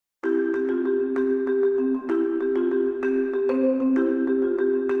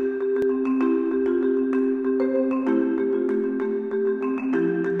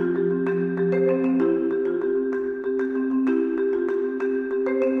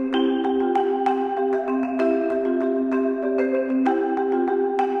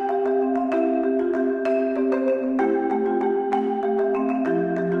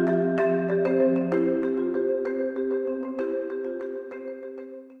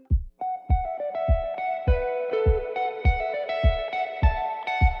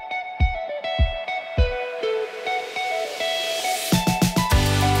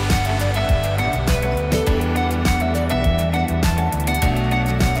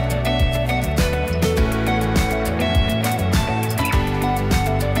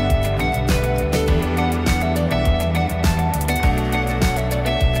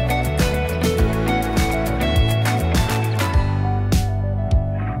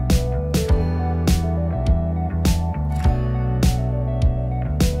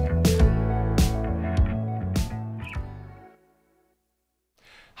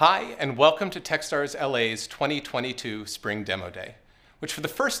Hi, and welcome to Techstars LA's 2022 Spring Demo Day, which for the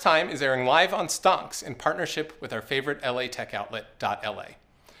first time is airing live on Stonks in partnership with our favorite LA tech outlet, .la.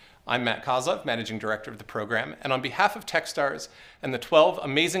 I'm Matt Kozlov, Managing Director of the program, and on behalf of Techstars and the 12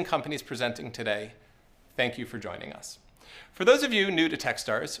 amazing companies presenting today, thank you for joining us. For those of you new to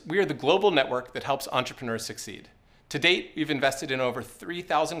Techstars, we are the global network that helps entrepreneurs succeed. To date, we've invested in over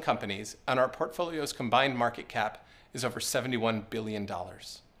 3,000 companies, and our portfolio's combined market cap is over $71 billion.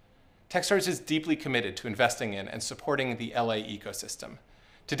 Techstars is deeply committed to investing in and supporting the LA ecosystem.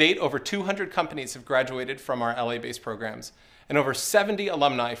 To date, over 200 companies have graduated from our LA-based programs, and over 70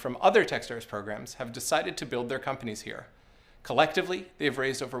 alumni from other Techstars programs have decided to build their companies here. Collectively, they have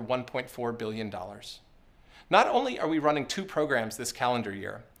raised over $1.4 billion. Not only are we running 2 programs this calendar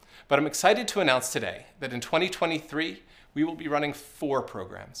year, but I'm excited to announce today that in 2023, we will be running 4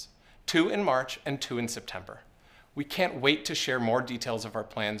 programs, 2 in March and 2 in September. We can't wait to share more details of our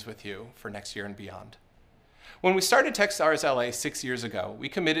plans with you for next year and beyond. When we started Techstars LA 6 years ago, we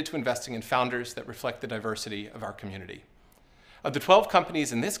committed to investing in founders that reflect the diversity of our community. Of the 12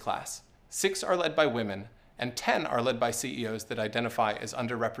 companies in this class, 6 are led by women and 10 are led by CEOs that identify as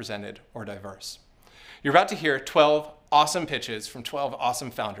underrepresented or diverse. You're about to hear 12 awesome pitches from 12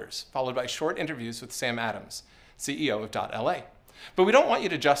 awesome founders, followed by short interviews with Sam Adams, CEO of .la. But we don't want you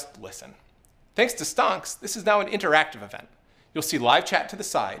to just listen. Thanks to Stonks, this is now an interactive event. You'll see live chat to the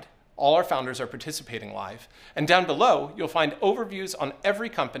side, all our founders are participating live, and down below, you'll find overviews on every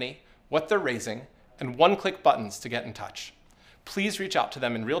company, what they're raising, and one-click buttons to get in touch. Please reach out to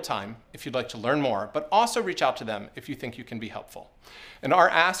them in real time if you'd like to learn more, but also reach out to them if you think you can be helpful. And our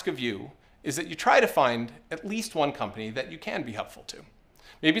ask of you is that you try to find at least one company that you can be helpful to.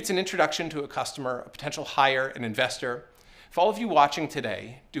 Maybe it's an introduction to a customer, a potential hire, an investor. If all of you watching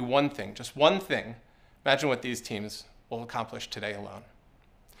today do one thing, just one thing, imagine what these teams will accomplish today alone.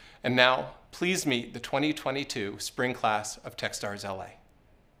 And now, please meet the 2022 spring class of Techstars LA.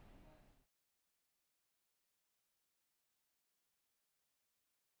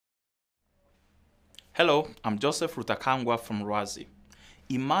 Hello, I'm Joseph Rutakangwa from Rwazi.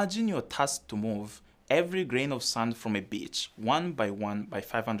 Imagine you're tasked to move every grain of sand from a beach, 1 by 1 by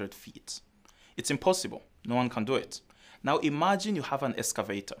 500 feet. It's impossible. No one can do it. Now imagine you have an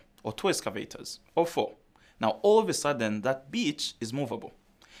excavator, or 2 excavators, or 4. Now all of a sudden, that beach is movable.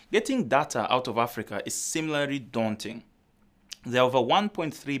 Getting data out of Africa is similarly daunting. There are over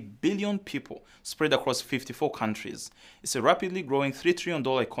 1.3 billion people spread across 54 countries. It's a rapidly growing $3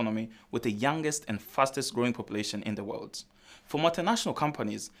 trillion economy with the youngest and fastest growing population in the world. For multinational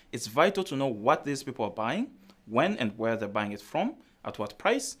companies, it's vital to know what these people are buying, when and where they're buying it from, at what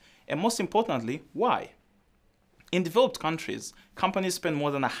price, and most importantly, why. In developed countries, companies spend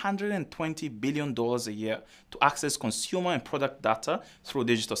more than $120 billion a year to access consumer and product data through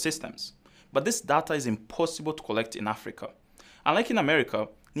digital systems. But this data is impossible to collect in Africa. Unlike in America,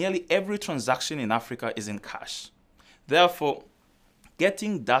 nearly every transaction in Africa is in cash. Therefore,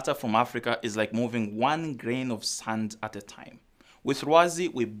 getting data from Africa is like moving 1 grain of sand at a time. With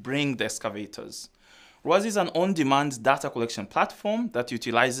Rwazi, we bring the excavators. Rwazi is an on-demand data collection platform that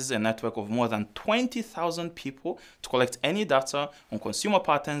utilizes a network of more than 20,000 people to collect any data on consumer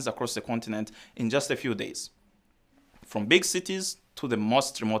patterns across the continent in just a few days. From big cities to the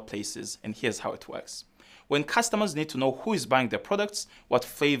most remote places, and here's how it works. When customers need to know who is buying their products, what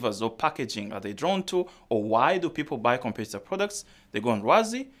flavors or packaging are they drawn to, or why do people buy competitor products, they go on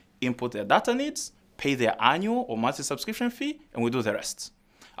Rwazi, input their data needs, pay their annual or monthly subscription fee, and we do the rest.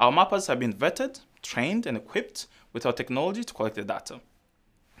 Our mappers have been vetted, trained, and equipped with our technology to collect the data.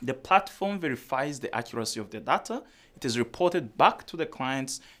 The platform verifies the accuracy of the data. It is reported back to the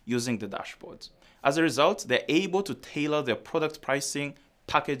clients using the dashboard. As a result, they're able to tailor their product pricing,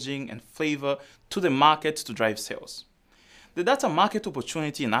 packaging, and flavor to the market to drive sales. The data market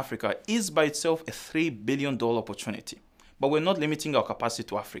opportunity in Africa is by itself a $3 billion opportunity, but we're not limiting our capacity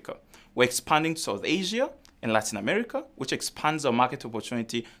to Africa. We're expanding to South Asia and Latin America, which expands our market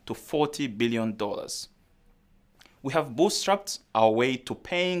opportunity to $40 billion. We have bootstrapped our way to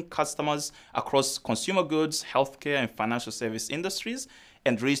paying customers across consumer goods, healthcare, and financial service industries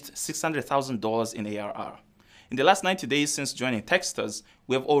and reached $600,000 in ARR. In the last 90 days since joining Techstars,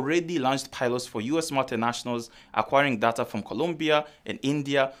 we have already launched pilots for US multinationals acquiring data from Colombia and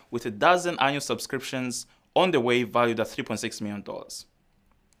India with 12 annual subscriptions on the way valued at $3.6 million.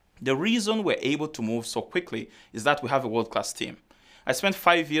 The reason we're able to move so quickly is that we have a world-class team. I spent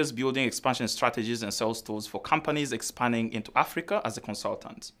 5 years building expansion strategies and sales tools for companies expanding into Africa as a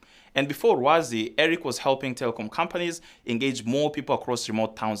consultant. And before Rwazi, Eric was helping telecom companies engage more people across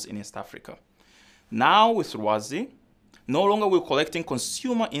remote towns in East Africa. Now with Rwazi, No longer will collecting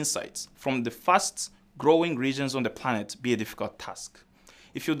consumer insights from the fast growing regions on the planet be a difficult task.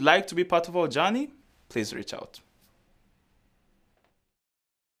 If you'd like to be part of our journey, please reach out.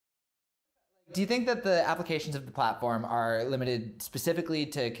 Do you think that the applications of the platform are limited specifically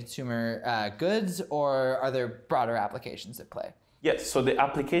to consumer goods, or are there broader applications at play? Yes, so the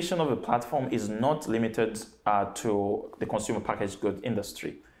application of the platform is not limited to the consumer packaged goods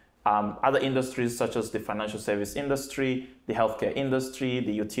industry. Other industries such as the financial service industry, the healthcare industry,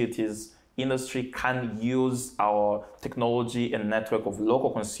 the utilities industry can use our technology and network of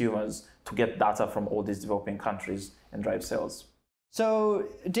local consumers to get data from all these developing countries and drive sales. So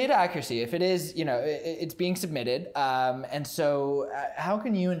data accuracy, if it is, it's being submitted, and so how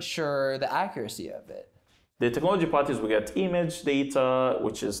can you ensure the accuracy of it? The technology part is we get image data,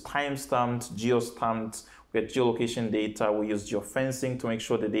 which is time-stamped, geo-stamped. We get geolocation data. We use geofencing to make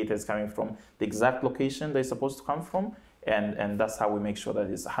sure the data is coming from the exact location that it's supposed to come from, and that's how we make sure that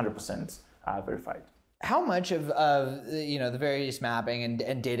it's 100% verified. How much of the various mapping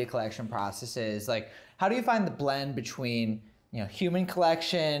and data collection processes, how do you find the blend between human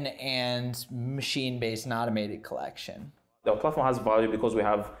collection and machine-based and automated collection? Our platform has value because we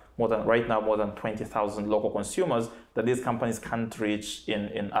have right now more than 20,000 local consumers that these companies can't reach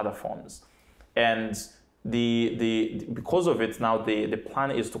in other forms. And because of it now, the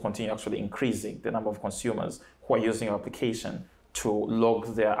plan is to continue actually increasing the number of consumers who are using our application to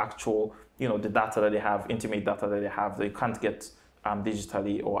log their actual, the data that they have, intimate data that they have, that you can't get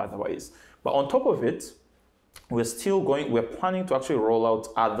digitally or otherwise. But on top of it, we're planning to actually roll out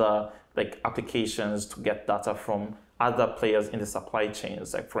other applications to get data from other players in the supply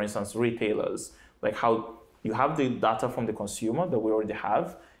chains, like for instance, retailers, like how you have the data from the consumer that we already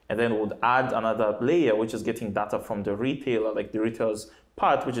have, and then would add another layer, which is getting data from the retailer, like the retailer's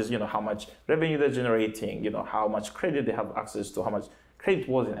part, which is, how much revenue they're generating, how much credit they have access to, how much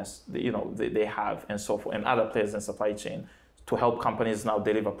creditworthiness, they have, and so forth, and other players in the supply chain to help companies now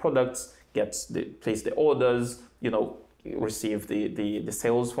deliver products, place the orders, receive the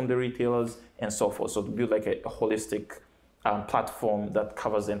sales from the retailers, and so forth. So to build like a holistic platform that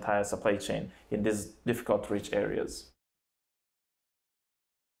covers the entire supply chain in these difficult to reach areas.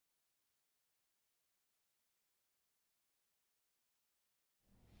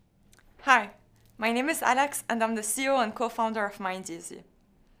 Hi, my name is Alex, and I'm the CEO and co-founder of MindEasy.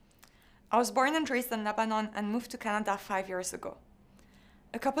 I was born and raised in Lebanon and moved to Canada 5 years ago.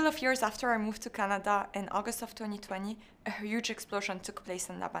 A couple of years after I moved to Canada in August of 2020, a huge explosion took place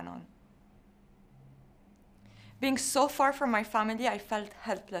in Lebanon. Being so far from my family, I felt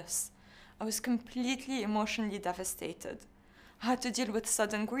helpless. I was completely emotionally devastated. I had to deal with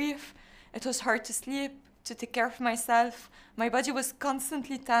sudden grief. It was hard to sleep, to take care of myself. My body was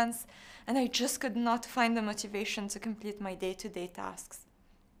constantly tense, and I just could not find the motivation to complete my day-to-day tasks.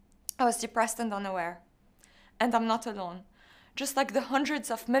 I was depressed and unaware. And I'm not alone. Just like the hundreds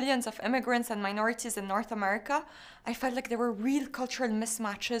of millions of immigrants and minorities in North America, I felt like there were real cultural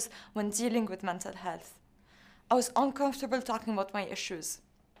mismatches when dealing with mental health. I was uncomfortable talking about my issues.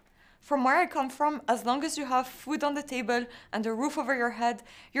 From where I come from, as long as you have food on the table and a roof over your head,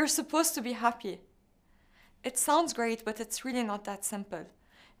 you're supposed to be happy. It sounds great, but it's really not that simple.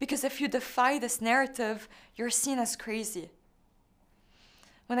 Because if you defy this narrative, you're seen as crazy.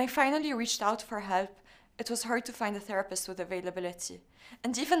 When I finally reached out for help, it was hard to find a therapist with availability,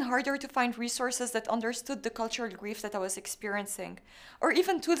 and even harder to find resources that understood the cultural grief that I was experiencing, or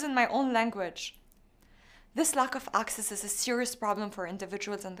even tools in my own language. This lack of access is a serious problem for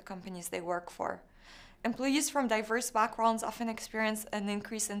individuals and the companies they work for. Employees from diverse backgrounds often experience an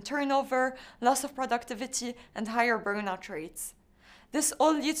increase in turnover, loss of productivity, and higher burnout rates. This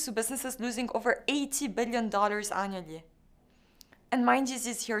all leads to businesses losing over $80 billion annually. And MindEasy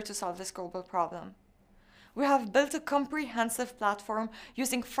is here to solve this global problem. We have built a comprehensive platform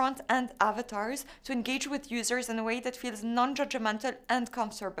using front-end avatars to engage with users in a way that feels non-judgmental and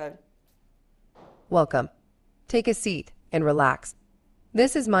comfortable. Welcome. Take a seat and relax.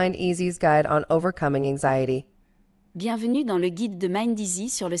 This is MindEasy's guide on overcoming anxiety. Bienvenue dans le guide de MindEasy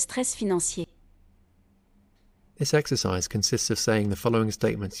sur le stress financier. This exercise consists of saying the following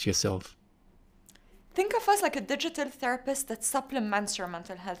statements to yourself. Think of us like a digital therapist that supplements your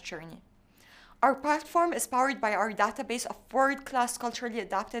mental health journey. Our platform is powered by our database of world-class culturally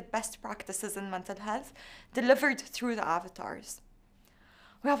adapted best practices in mental health delivered through the avatars.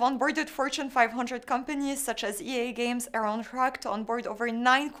 We have onboarded Fortune 500 companies such as EA Games are on track to onboard over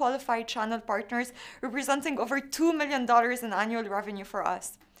 9 qualified channel partners representing over $2 million in annual revenue for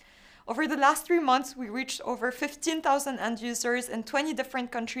us. Over the last 3 months, we reached over 15,000 end users in 20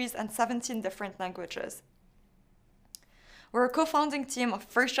 different countries and 17 different languages. We're a co-founding team of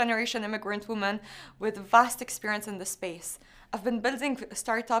first-generation immigrant women with vast experience in the space. I've been building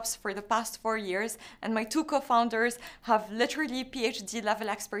startups for the past 4 years, and my two co-founders have literally PhD-level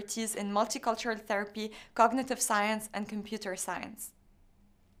expertise in multicultural therapy, cognitive science, and computer science.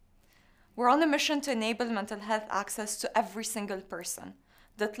 We're on a mission to enable mental health access to every single person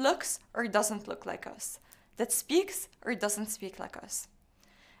that looks or doesn't look like us, that speaks or doesn't speak like us.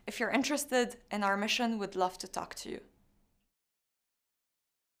 If you're interested in our mission, we'd love to talk to you.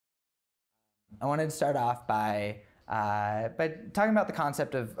 I wanted to start off by talking about the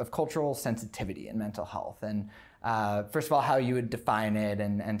concept of cultural sensitivity in mental health, and first of all, how you would define it,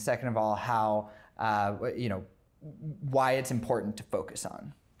 and second of all, how why it's important to focus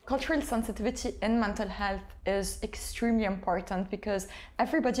on. Cultural sensitivity in mental health is extremely important because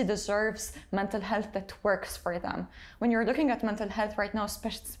everybody deserves mental health that works for them. When you're looking at mental health right now,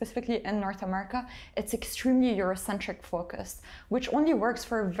 specifically in North America, it's extremely Eurocentric focused, which only works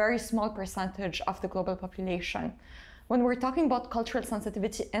for a very small percentage of the global population. When we're talking about cultural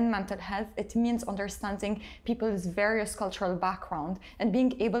sensitivity in mental health, it means understanding people's various cultural background and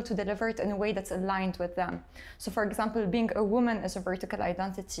being able to deliver it in a way that's aligned with them. So for example, being a woman is a vertical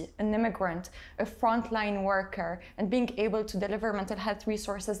identity, an immigrant, a frontline worker, and being able to deliver mental health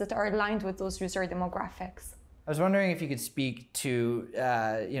resources that are aligned with those user demographics. I was wondering if you could speak to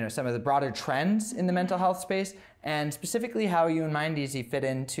some of the broader trends in the mental health space, and specifically how you and MindEasy fit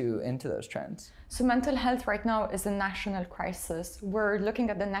into those trends. So mental health right now is a national crisis. We're looking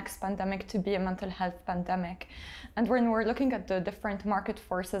at the next pandemic to be a mental health pandemic. And when we're looking at the different market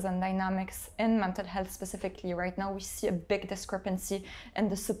forces and dynamics in mental health specifically right now, we see a big discrepancy in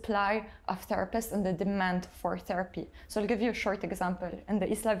the supply of therapists and the demand for therapy. So I'll give you a short example. In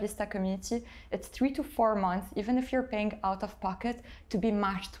the Isla Vista community, it's 3 to 4 months, even if you're paying out of pocket, to be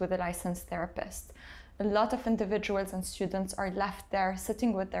matched with a licensed therapist. A lot of individuals and students are left there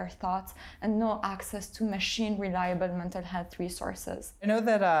sitting with their thoughts and no access to machine-reliable mental health resources. I know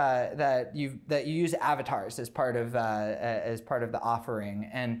that you use avatars as part of the offering,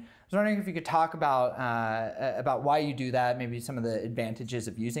 and I was wondering if you could talk about why you do that, maybe some of the advantages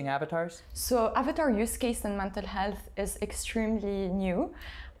of using avatars. So avatar use case in mental health is extremely new.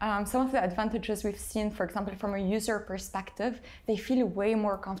 Some of the advantages we've seen, for example, from a user perspective, they feel way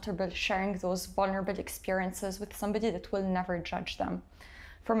more comfortable sharing those vulnerable experiences with somebody that will never judge them.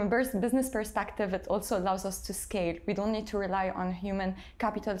 From a business perspective, it also allows us to scale. We don't need to rely on human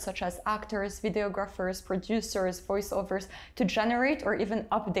capital such as actors, videographers, producers, voiceovers to generate or even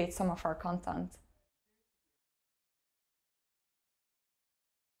update some of our content.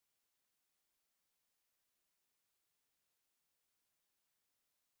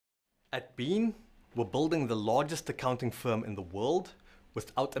 At Bean, we're building the largest accounting firm in the world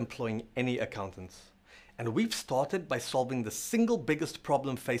without employing any accountants. And we've started by solving the single biggest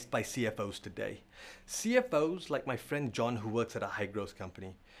problem faced by CFOs today. CFOs like my friend John, who works at a high-growth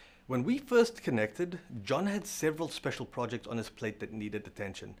company. When we first connected, John had several special projects on his plate that needed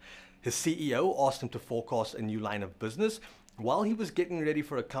attention. His CEO asked him to forecast a new line of business while he was getting ready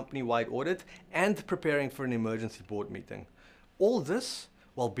for a company-wide audit and preparing for an emergency board meeting. All this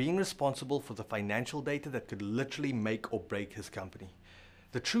while being responsible for the financial data that could literally make or break his company.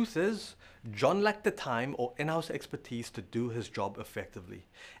 The truth is, John lacked the time or in-house expertise to do his job effectively.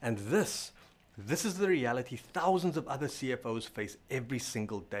 And this is the reality thousands of other CFOs face every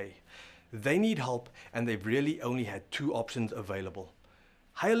single day. They need help, and they've really only had 2 options available.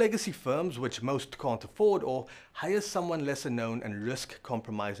 Hire legacy firms, which most can't afford, or hire someone lesser known and risk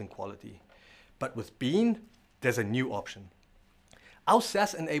compromising quality. But with Bean, there's a new option. Our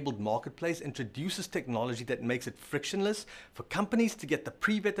SaaS-enabled marketplace introduces technology that makes it frictionless for companies to get the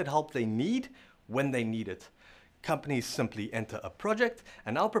pre-vetted help they need when they need it. Companies simply enter a project,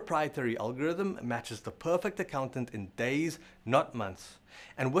 and our proprietary algorithm matches the perfect accountant in days, not months.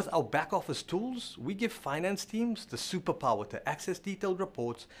 And with our back-office tools, we give finance teams the superpower to access detailed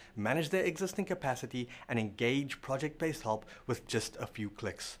reports, manage their existing capacity, and engage project-based help with just a few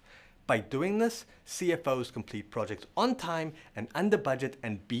clicks. By doing this, CFOs complete projects on time and under budget,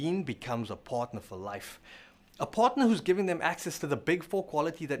 and Bean becomes a partner for life. A partner who's giving them access to the Big 4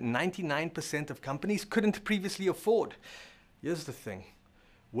 quality that 99% of companies couldn't previously afford. Here's the thing.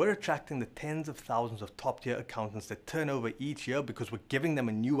 We're attracting the tens of thousands of top-tier accountants that turn over each year because we're giving them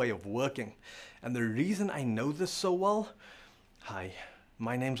a new way of working. And the reason I know this so well? Hi,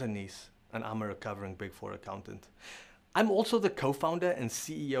 my name's Anis, and I'm a recovering Big 4 accountant. I'm also the co-founder and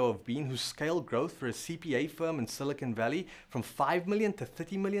CEO of Bean, who scaled growth for a CPA firm in Silicon Valley from $5 million to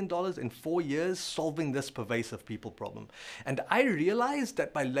 $30 million in 4 years, solving this pervasive people problem. And I realized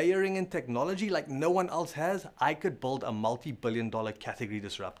that by layering in technology like no one else has, I could build a multi-billion-dollar category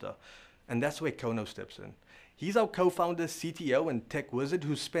disruptor. And that's where Kono steps in. He's our co-founder, CTO, and tech wizard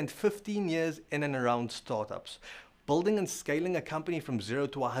who spent 15 years in and around startups. Building and scaling a company from 0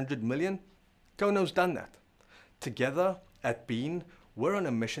 to 100 million, Kono's done that. Together at Bean, we're on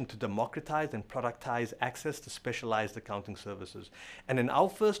a mission to democratize and productize access to specialized accounting services. And in our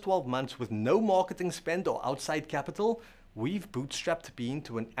first 12 months, with no marketing spend or outside capital, we've bootstrapped Bean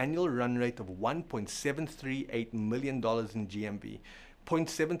to an annual run rate of $1.738 million in GMV.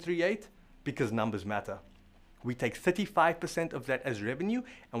 0.738? Because numbers matter. We take 35% of that as revenue,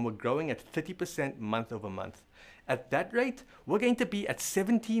 and we're growing at 30% month over month. At that rate, we're going to be at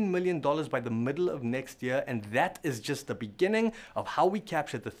 $17 million by the middle of next year, and that is just the beginning of how we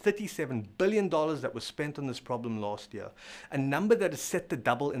captured the $37 billion that was spent on this problem last year, a number that is set to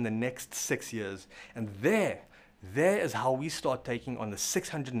double in the next 6 years. And there is how we start taking on the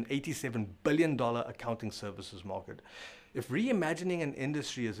 $687 billion accounting services market. If reimagining an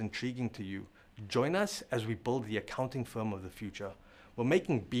industry is intriguing to you, join us as we build the accounting firm of the future. We're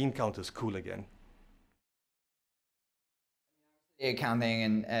making bean counters cool again.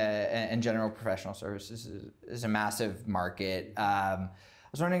 Accounting and general professional services is a massive market. I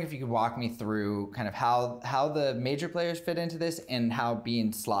was wondering if you could walk me through kind of how the major players fit into this and how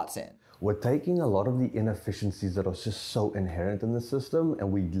Bean slots in. We're taking a lot of the inefficiencies that are just so inherent in the system,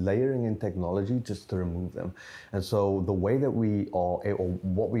 and we're layering in technology just to remove them. And so the way that we are, or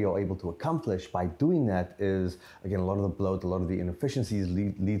what we are able to accomplish by doing that is, again, a lot of the bloat, a lot of the inefficiencies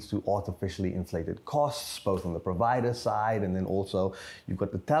leads to artificially inflated costs, both on the provider side, and then also you've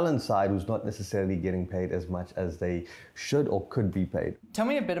got the talent side who's not necessarily getting paid as much as they should or could be paid. Tell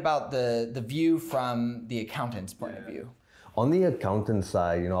me a bit about the view from the accountant's point of view. On the accountant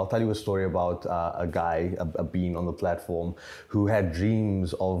side, I'll tell you a story about a guy, a bean on the platform, who had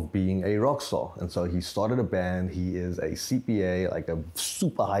dreams of being a rock star. And so he started a band. He is a CPA, like a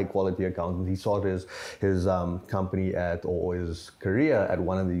super high quality accountant. He started his company or his career at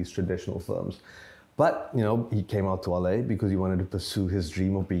one of these traditional firms. But, he came out to LA because he wanted to pursue his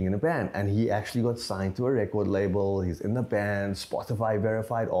dream of being in a band. And he actually got signed to a record label. He's in the band, Spotify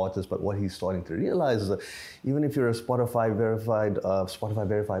verified artist. But what he's starting to realize is that even if you're a Spotify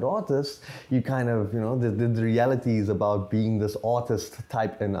verified artist, you kind of, the reality is about being this artist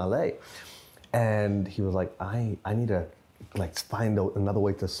type in LA. And he was like, I need to find out another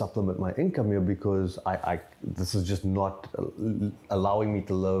way to supplement my income here, because this is just not allowing me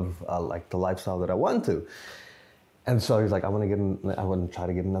to live the lifestyle that I want to. And so he's like, I want to try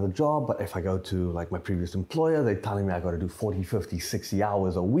to get another job, but if I go to my previous employer, they're telling me I got to do 40, 50, 60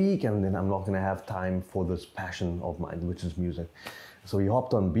 hours a week, and then I'm not going to have time for this passion of mine, which is music. So he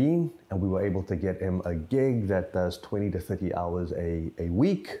hopped on Bean, and we were able to get him a gig that does 20 to 30 hours a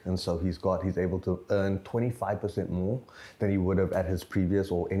week. And so he's able to earn 25% more than he would have at his previous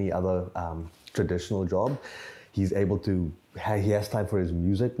or any other traditional job. He's able to, he has time for his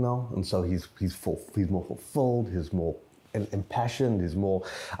music now. And so he's more fulfilled, he's more impassioned, he's more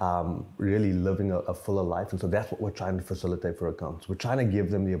really living a fuller life. And so that's what we're trying to facilitate for accountants. We're trying to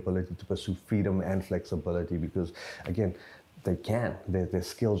give them the ability to pursue freedom and flexibility, because again, they can. Their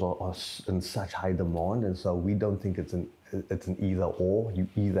skills are in such high demand, and so we don't think it's an either or. You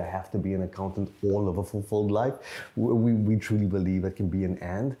either have to be an accountant or live a fulfilled life. We truly believe it can be an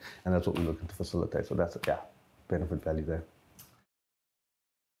and that's what we're looking to facilitate. So that's benefit value there.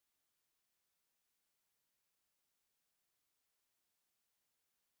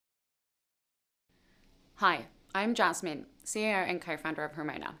 Hi, I'm Jasmine, CEO and co-founder of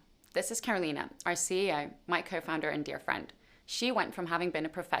Hormona. This is Carolina, our CEO, my co-founder and dear friend. She went from having been a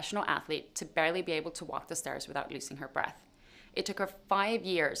professional athlete to barely be able to walk the stairs without losing her breath. It took her 5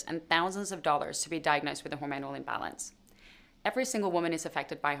 years and thousands of dollars to be diagnosed with a hormonal imbalance. Every single woman is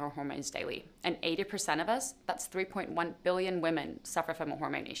affected by her hormones daily, and 80% of us, that's 3.1 billion women, suffer from a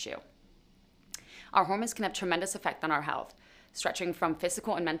hormone issue. Our hormones can have tremendous effect on our health, stretching from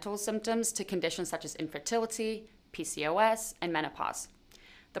physical and mental symptoms to conditions such as infertility, PCOS, and menopause.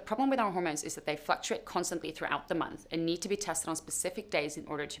 The problem with our hormones is that they fluctuate constantly throughout the month and need to be tested on specific days in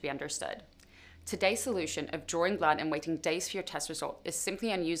order to be understood. Today's solution of drawing blood and waiting days for your test result is simply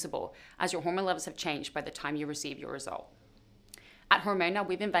unusable, as your hormone levels have changed by the time you receive your result. At Hormona,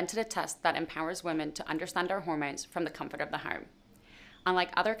 we've invented a test that empowers women to understand our hormones from the comfort of the home.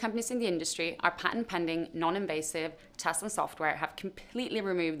 Unlike other companies in the industry, our patent-pending, non-invasive tests and software have completely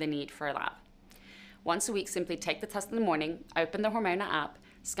removed the need for a lab. Once a week, simply take the test in the morning, open the Hormona app,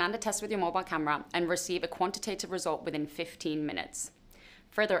 scan the test with your mobile camera, and receive a quantitative result within 15 minutes.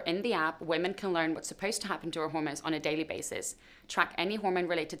 Further, in the app, women can learn what's supposed to happen to our hormones on a daily basis, track any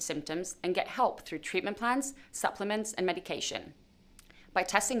hormone-related symptoms, and get help through treatment plans, supplements, and medication. By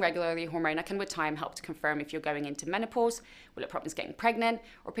testing regularly, Hormona can with time help to confirm if you're going into menopause, will it problems getting pregnant,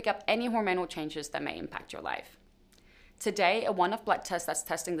 or pick up any hormonal changes that may impact your life. Today, a one-off blood test that's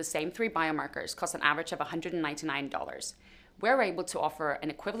testing the same 3 biomarkers costs an average of $199. We're able to offer an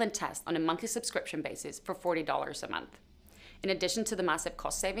equivalent test on a monthly subscription basis for $40 a month. In addition to the massive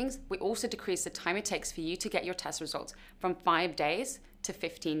cost savings, we also decrease the time it takes for you to get your test results from 5 days to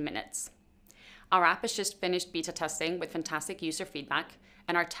 15 minutes. Our app has just finished beta testing with fantastic user feedback,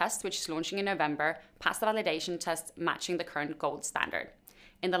 and our test, which is launching in November, passed the validation test matching the current gold standard.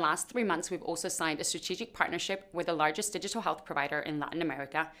 In the last 3 months, we've also signed a strategic partnership with the largest digital health provider in Latin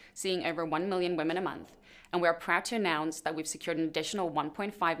America, seeing over 1 million women a month. And we're proud to announce that we've secured an additional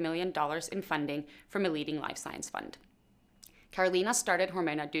 $1.5 million in funding from a leading life science fund. Carolina started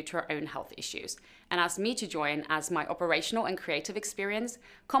Hormona due to her own health issues and asked me to join as my operational and creative experience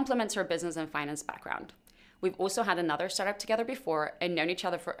complements her business and finance background. We've also had another startup together before and known each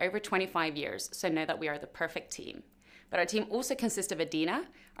other for over 25 years, so know that we are the perfect team. But our team also consists of Adina,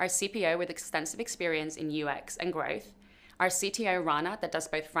 our CPO with extensive experience in UX and growth, our CTO Rana that does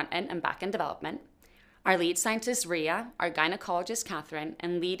both front-end and back-end development, our lead scientist Ria, our gynecologist Catherine,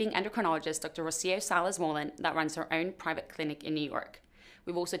 and leading endocrinologist Dr. Rocio Salas-Molan that runs her own private clinic in New York.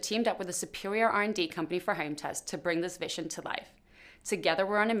 We've also teamed up with a superior R&D company for home test to bring this vision to life. Together,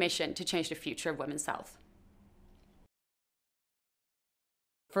 we're on a mission to change the future of women's health.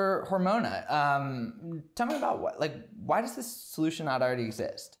 For Hormona, tell me about why does this solution not already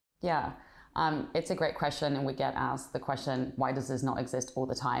exist? Yeah. It's a great question, and we get asked the question, why does this not exist all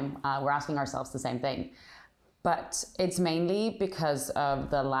the time? We're asking ourselves the same thing. But it's mainly because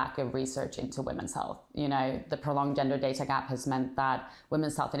of the lack of research into women's health. You know, the prolonged gender data gap has meant that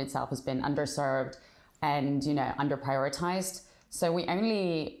women's health in itself has been underserved and, you know, underprioritized. So we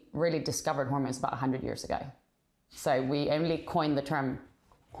only really discovered hormones about 100 years ago. So we only coined the term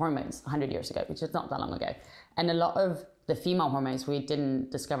hormones 100 years ago, which is not that long ago. And a lot of the female hormones we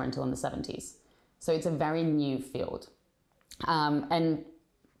didn't discover until in the 70s. So it's a very new field. And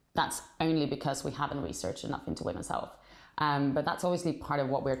that's only because we haven't researched enough into women's health. But that's obviously part of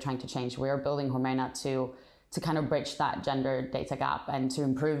what we're trying to change. We're building Hormona to kind of bridge that gender data gap and to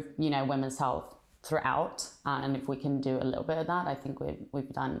improve, you know, women's health throughout. And if we can do a little bit of that, I think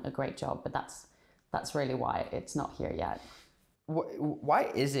we've done a great job. But that's really why it's not here yet.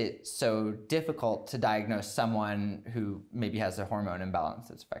 Why is it so difficult to diagnose someone who maybe has a hormone imbalance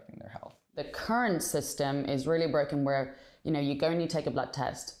that's affecting their health? The current system is really broken where, you know, you go and you take a blood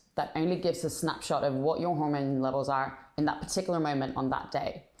test that only gives a snapshot of what your hormone levels are in that particular moment on that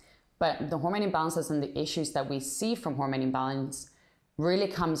day. But the hormone imbalances and the issues that we see from hormone imbalance really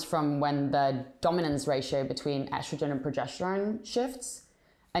comes from when the dominance ratio between estrogen and progesterone shifts.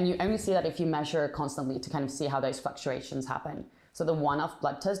 And you only see that if you measure constantly to kind of see how those fluctuations happen. So the one-off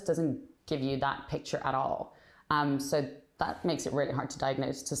blood test doesn't give you that picture at all. So that makes it really hard to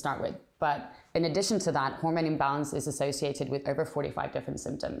diagnose to start with. But in addition to that, hormone imbalance is associated with over 45 different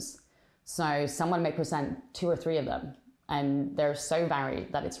symptoms. So someone may present 2 or 3 of them, and they're so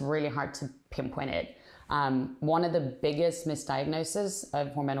varied that it's really hard to pinpoint it. One of the biggest misdiagnoses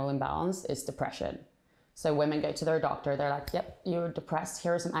of hormonal imbalance is depression. So women go to their doctor, they're like, yep, you're depressed,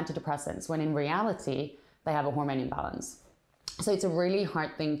 here are some antidepressants, when in reality, they have a hormone imbalance. So it's a really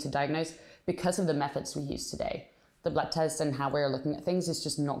hard thing to diagnose because of the methods we use today. The blood test and how we're looking at things is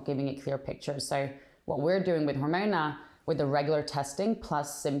just not giving a clear picture. So what we're doing with Hormona, with the regular testing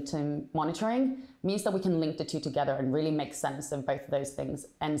plus symptom monitoring, means that we can link the two together and really make sense of both of those things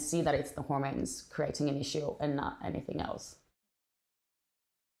and see that it's the hormones creating an issue and not anything else.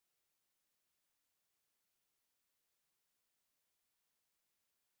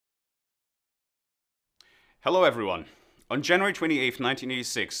 Hello everyone. On January 28,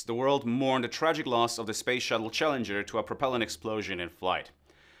 1986, the world mourned the tragic loss of the Space Shuttle Challenger to a propellant explosion in flight.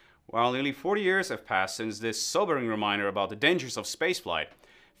 While nearly 40 years have passed since this sobering reminder about the dangers of spaceflight,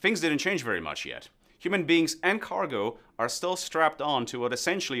 things didn't change very much yet. Human beings and cargo are still strapped on to what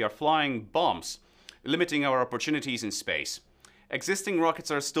essentially are flying bombs, limiting our opportunities in space. Existing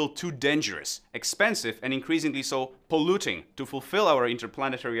rockets are still too dangerous, expensive, and increasingly so polluting to fulfill our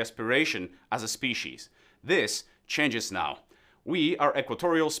interplanetary aspiration as a species. This changes now. We are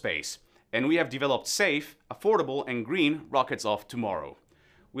Equatorial Space, and we have developed safe, affordable, and green rockets of tomorrow.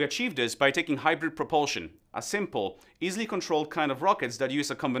 We achieve this by taking hybrid propulsion, a simple, easily controlled kind of rockets that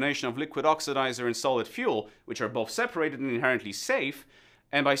use a combination of liquid oxidizer and solid fuel, which are both separated and inherently safe,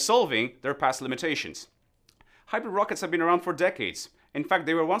 and by solving their past limitations. Hybrid rockets have been around for decades. In fact,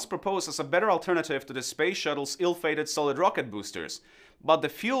 they were once proposed as a better alternative to the space shuttle's ill-fated solid rocket boosters, but the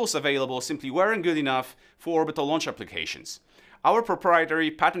fuels available simply weren't good enough for orbital launch applications. Our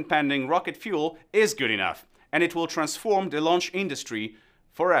proprietary patent-pending rocket fuel is good enough, and it will transform the launch industry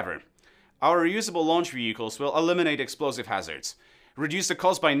forever. Our reusable launch vehicles will eliminate explosive hazards, reduce the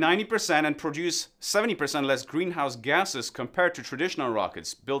cost by 90% and produce 70% less greenhouse gases compared to traditional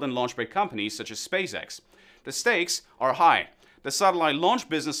rockets built and launched by companies such as SpaceX. The stakes are high. The satellite launch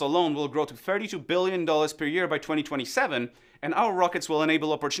business alone will grow to $32 billion per year by 2027, and our rockets will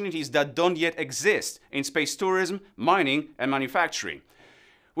enable opportunities that don't yet exist in space tourism, mining, and manufacturing.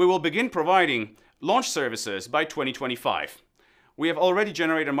 We will begin providing launch services by 2025. We have already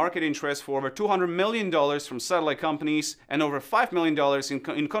generated market interest for over $200 million from satellite companies and over $5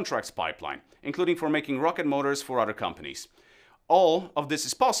 million in contracts pipeline, including for making rocket motors for other companies. All of this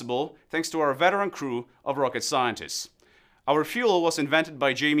is possible thanks to our veteran crew of rocket scientists. Our fuel was invented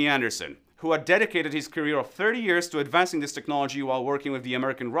by Jamie Anderson, who had dedicated his career of 30 years to advancing this technology while working with the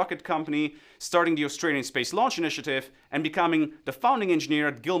American Rocket Company, starting the Australian Space Launch Initiative, and becoming the founding engineer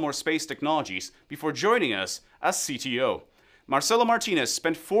at Gilmore Space Technologies before joining us as CTO. Marcelo Martinez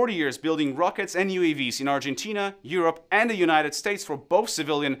spent 40 years building rockets and UAVs in Argentina, Europe, and the United States for both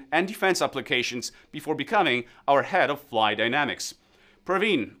civilian and defense applications before becoming our head of flight dynamics.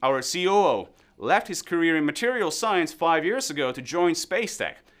 Praveen, our COO, left his career in materials science 5 years ago to join Space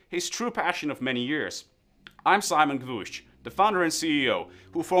Tech, his true passion of many years. I'm Simon Gvush, the founder and CEO,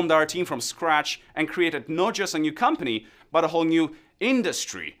 who formed our team from scratch and created not just a new company, but a whole new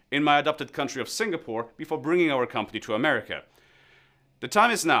industry in my adopted country of Singapore before bringing our company to America. The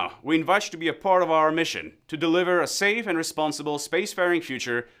time is now. We invite you to be a part of our mission to deliver a safe and responsible spacefaring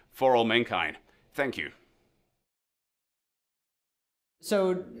future for all mankind. Thank you.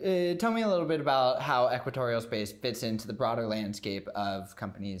 So tell me a little bit about how Equatorial Space fits into the broader landscape of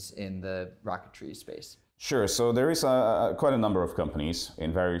companies in the rocketry space. Sure. So there is quite a number of companies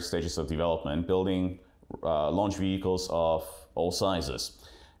in various stages of development building launch vehicles of all sizes.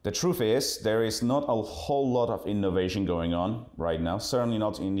 The truth is, there is not a whole lot of innovation going on right now, certainly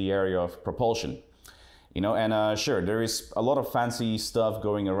not in the area of propulsion. You know, and sure, there is a lot of fancy stuff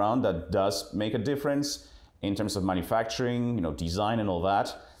going around that does make a difference in terms of manufacturing, you know, design and all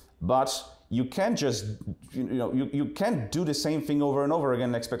that, but you can't just, you can't do the same thing over and over again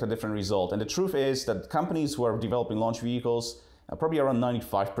and expect a different result. And the truth is that companies who are developing launch vehicles, probably around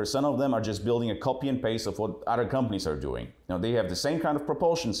 95% of them are just building a copy and paste of what other companies are doing. You know, they have the same kind of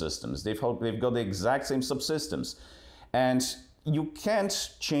propulsion systems, they've got the exact same subsystems, and you can't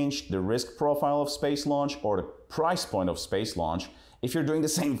change the risk profile of space launch or the price point of space launch if you're doing the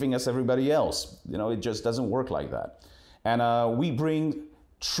same thing as everybody else. You know, it just doesn't work like that. And we bring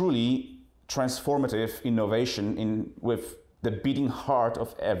truly transformative innovation with the beating heart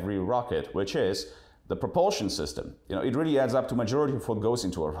of every rocket, which is the propulsion system. You know, it really adds up to majority of what goes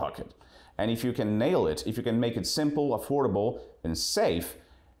into a rocket. And if you can nail it, if you can make it simple, affordable, and safe,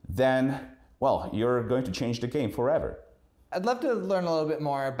 then, well, you're going to change the game forever. I'd love to learn a little bit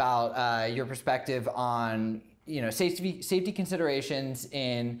more about your perspective on, you know, safety considerations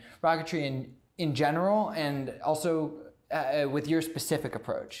in rocketry in general, and also with your specific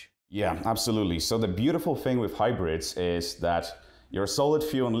approach. Yeah, absolutely. So the beautiful thing with hybrids is that your solid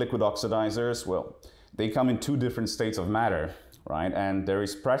fuel and liquid oxidizers, well, they come in two different states of matter, right? And there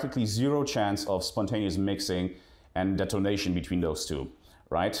is practically zero chance of spontaneous mixing and detonation between those two,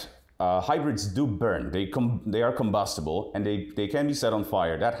 right? Hybrids do burn. They are combustible, and they can be set on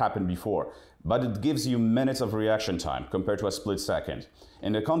fire. That happened before. But it gives you minutes of reaction time compared to a split second.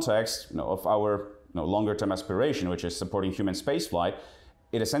 In the context, you know, of our longer term aspiration, which is supporting human spaceflight,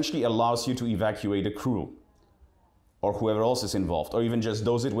 it essentially allows you to evacuate a crew or whoever else is involved, or even just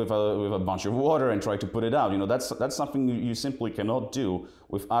dose it with a bunch of water and try to put it out. You know, that's something you simply cannot do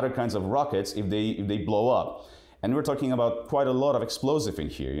with other kinds of rockets if they blow up. And we're talking about quite a lot of explosive in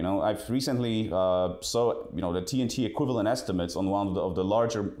here. You know, I've recently saw the TNT equivalent estimates on one of the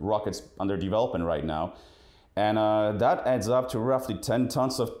larger rockets under development right now, and that adds up to roughly 10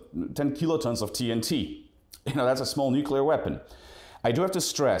 kilotons of TNT. You know, that's a small nuclear weapon. I do have to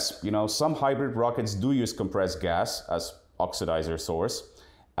stress, you know, some hybrid rockets do use compressed gas as oxidizer source.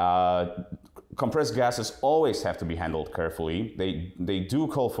 Compressed gases always have to be handled carefully. They do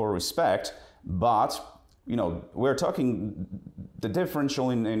call for respect, but you know, we're talking the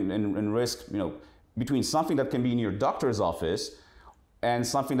differential in risk, you know, between something that can be in your doctor's office and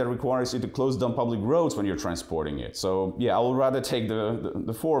something that requires you to close down public roads when you're transporting it. So yeah, I would rather take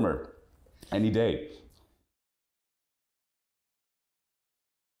the former any day.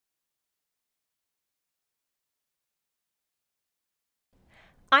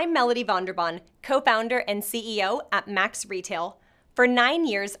 I'm Melody Vonderbaan, co-founder and CEO at Max Retail. For 9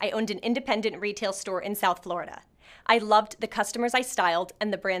 years, I owned an independent retail store in South Florida. I loved the customers I styled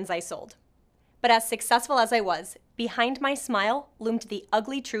and the brands I sold. But as successful as I was, behind my smile loomed the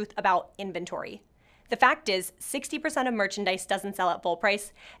ugly truth about inventory. The fact is, 60% of merchandise doesn't sell at full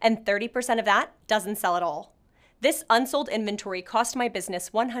price, and 30% of that doesn't sell at all. This unsold inventory cost my business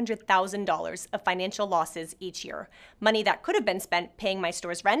 $100,000 of financial losses each year, money that could have been spent paying my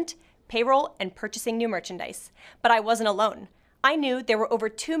store's rent, payroll, and purchasing new merchandise. But I wasn't alone. I knew there were over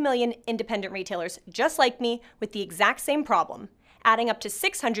 2 million independent retailers just like me with the exact same problem, adding up to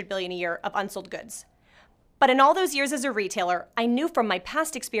 $600 billion a year of unsold goods. But in all those years as a retailer, I knew from my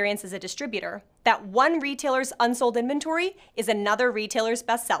past experience as a distributor that one retailer's unsold inventory is another retailer's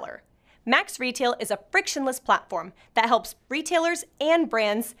bestseller. Max Retail is a frictionless platform that helps retailers and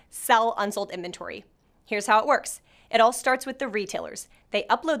brands sell unsold inventory. Here's how it works. It all starts with the retailers. They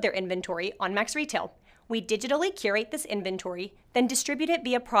upload their inventory on Max Retail. We digitally curate this inventory, then distribute it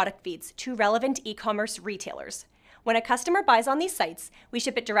via product feeds to relevant e-commerce retailers. When a customer buys on these sites, we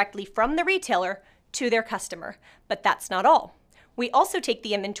ship it directly from the retailer to their customer. But that's not all. We also take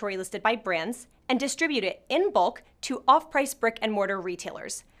the inventory listed by brands and distribute it in bulk to off-price brick and mortar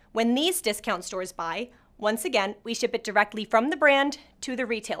retailers. When these discount stores buy, once again, we ship it directly from the brand to the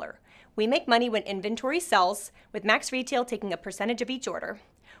retailer. We make money when inventory sells, with Max Retail taking a percentage of each order.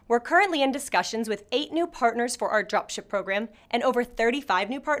 We're currently in discussions with 8 new partners for our dropship program and over 35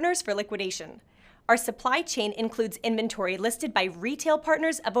 new partners for liquidation. Our supply chain includes inventory listed by retail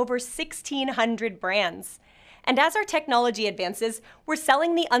partners of over 1,600 brands. And as our technology advances, we're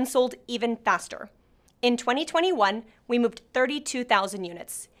selling the unsold even faster. In 2021, we moved 32,000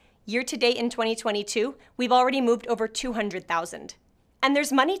 units. Year to date in 2022, we've already moved over 200,000. And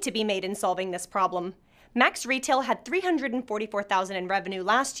there's money to be made in solving this problem. Max Retail had $344,000 in revenue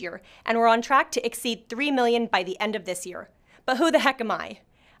last year, and we're on track to exceed $3 million by the end of this year. But who the heck am I?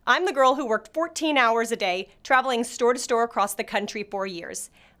 I'm the girl who worked 14 hours a day, traveling store to store across the country for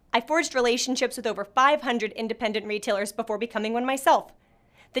years. I forged relationships with over 500 independent retailers before becoming one myself.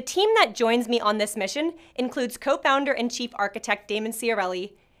 The team that joins me on this mission includes co-founder and chief architect Damon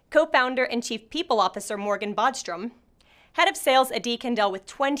Ciarelli, co-founder and chief people officer Morgan Bodstrom, head of sales Adi Kendall with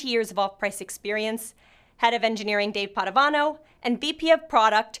 20 years of off-price experience, head of engineering Dave Padovano, and VP of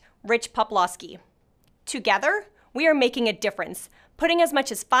product Rich Poplowski. Together, we are making a difference, putting as much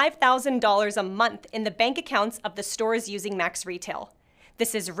as $5,000 a month in the bank accounts of the stores using Max Retail.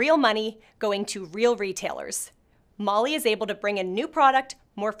 This is real money going to real retailers. Molly is able to bring in new product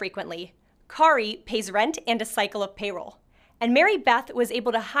more frequently. Kari pays rent and a cycle of payroll. And Mary Beth was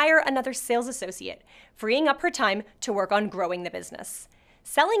able to hire another sales associate, freeing up her time to work on growing the business.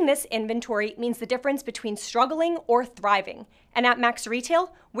 Selling this inventory means the difference between struggling or thriving. And at Max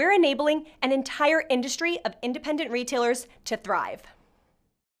Retail, we're enabling an entire industry of independent retailers to thrive.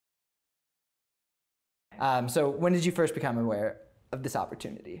 So when did you first become aware of this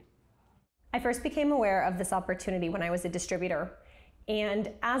opportunity? I first became aware of this opportunity when I was a distributor. And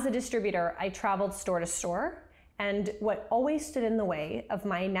as a distributor, I traveled store to store. And what always stood in the way of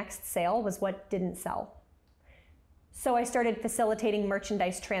my next sale was what didn't sell. So I started facilitating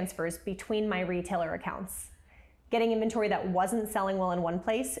merchandise transfers between my retailer accounts, getting inventory that wasn't selling well in one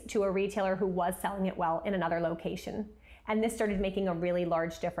place to a retailer who was selling it well in another location. And this started making a really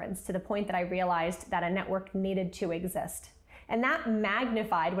large difference to the point that I realized that a network needed to exist. And that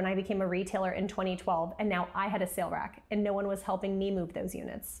magnified when I became a retailer in 2012, and now I had a sale rack and no one was helping me move those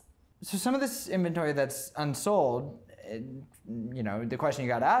units. So some of this inventory that's unsold, the question you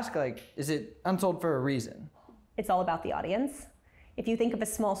got to ask, is it unsold for a reason? It's all about the audience. If you think of a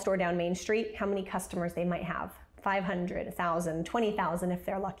small store down Main Street, how many customers they might have? 500, 1,000, 20,000 if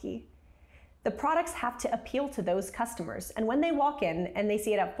they're lucky. The products have to appeal to those customers, and when they walk in and they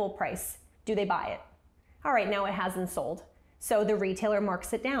see it at full price, do they buy it? All right, now it hasn't sold. So the retailer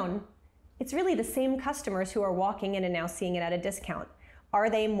marks it down. It's really the same customers who are walking in and now seeing it at a discount. Are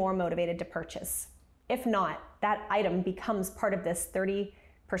they more motivated to purchase? If not, that item becomes part of this 30%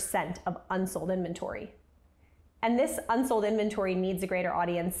 of unsold inventory. And this unsold inventory needs a greater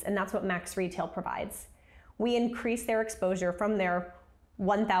audience, and that's what Max Retail provides. We increase their exposure from their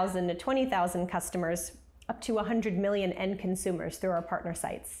 1,000 to 20,000 customers up to 100 million end consumers through our partner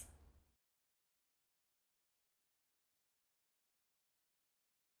sites.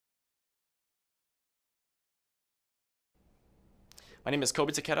 My name is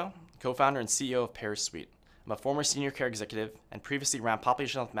Kobe Takeda, co-founder and CEO of PearSuite. I'm a former senior care executive and previously ran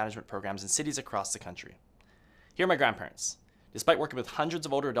population health management programs in cities across the country. Here are my grandparents. Despite working with hundreds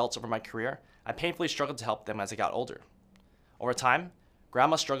of older adults over my career, I painfully struggled to help them as I got older. Over time,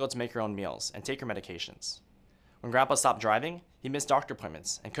 Grandma struggled to make her own meals and take her medications. When Grandpa stopped driving, he missed doctor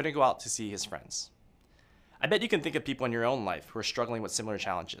appointments and couldn't go out to see his friends. I bet you can think of people in your own life who are struggling with similar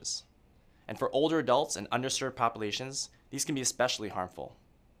challenges. And for older adults and underserved populations, these can be especially harmful.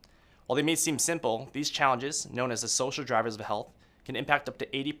 While they may seem simple, these challenges, known as the social drivers of health, can impact up to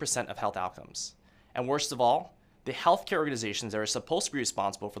 80% of health outcomes. And worst of all, the healthcare organizations that are supposed to be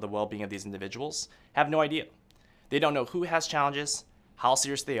responsible for the well-being of these individuals have no idea. They don't know who has challenges, how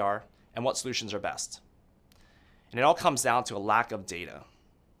serious they are, and what solutions are best. And it all comes down to a lack of data.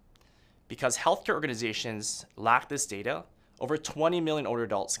 Because healthcare organizations lack this data, over 20 million older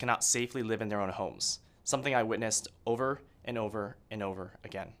adults cannot safely live in their own homes, something I witnessed over and over and over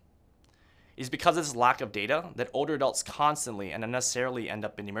again. It is because of this lack of data that older adults constantly and unnecessarily end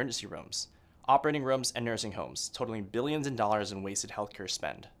up in emergency rooms, operating rooms, and nursing homes, totaling billions in dollars in wasted healthcare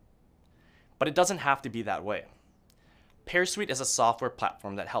spend. But it doesn't have to be that way. PearSuite is a software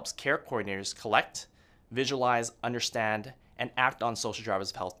platform that helps care coordinators collect, visualize, understand, and act on social drivers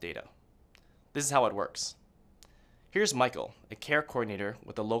of health data. This is how it works. Here's Michael, a care coordinator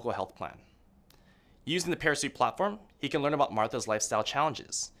with a local health plan. Using the PearSuite platform, he can learn about Martha's lifestyle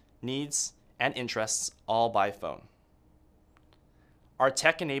challenges, needs, and interests all by phone. Our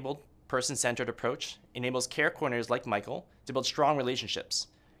tech-enabled, person-centered approach enables care coordinators like Michael to build strong relationships,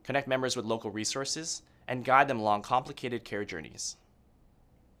 connect members with local resources, and guide them along complicated care journeys.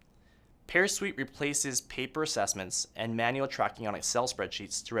 PearSuite replaces paper assessments and manual tracking on Excel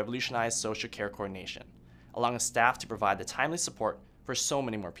spreadsheets to revolutionize social care coordination, allowing staff to provide the timely support for so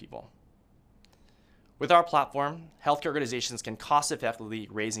many more people. With our platform, healthcare organizations can cost-effectively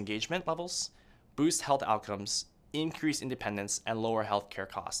raise engagement levels, boost health outcomes, increase independence, and lower healthcare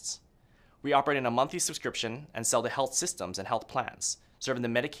costs. We operate in a monthly subscription and sell to health systems and health plans, serving the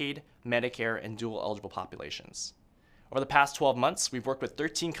Medicaid, Medicare, and dual eligible populations. Over the past 12 months, we've worked with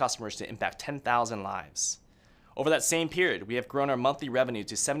 13 customers to impact 10,000 lives. Over that same period, we have grown our monthly revenue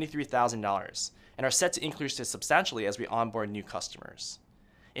to $73,000 and are set to increase this substantially as we onboard new customers.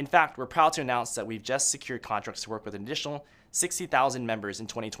 In fact, we're proud to announce that we've just secured contracts to work with an additional 60,000 members in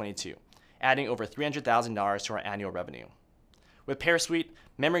 2022, adding over $300,000 to our annual revenue. With PearSuite,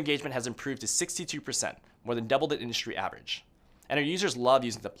 member engagement has improved to 62%, more than double the industry average. And our users love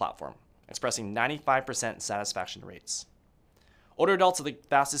using the platform, expressing 95% satisfaction rates. Older adults are the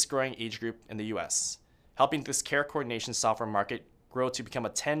fastest growing age group in the US, helping this care coordination software market grow to become a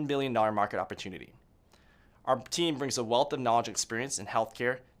 $10 billion market opportunity. Our team brings a wealth of knowledge and experience in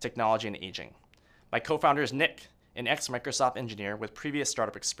healthcare, technology, and aging. My co-founder is Nick, an ex-Microsoft engineer with previous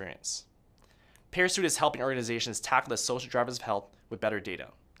startup experience. PearSuite is helping organizations tackle the social drivers of health with better data.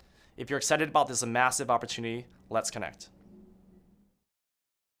 If you're excited about this massive opportunity, let's connect.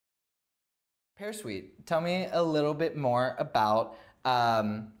 PearSuite, tell me a little bit more about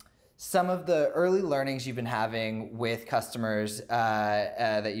some of the early learnings you've been having with customers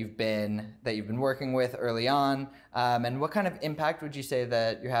that you've been working with early on, and what kind of impact would you say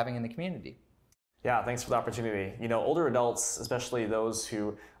that you're having in the community? Yeah, thanks for the opportunity. You know, older adults, especially those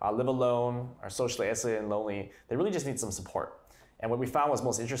who live alone, are socially isolated and lonely, they really just need some support. And what we found was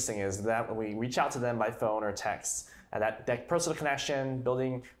most interesting is that when we reach out to them by phone or text, that personal connection,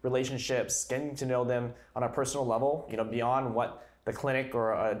 building relationships, getting to know them on a personal level, you know, beyond what the clinic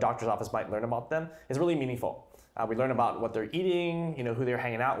or a doctor's office might learn about them, is really meaningful. We learn about what they're eating, you know, who they're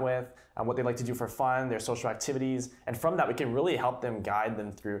hanging out with, what they like to do for fun, their social activities, and from that we can really help them, guide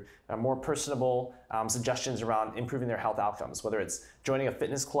them through more personable suggestions around improving their health outcomes, whether it's joining a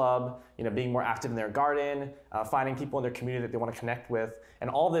fitness club, you know, being more active in their garden, finding people in their community that they want to connect with, and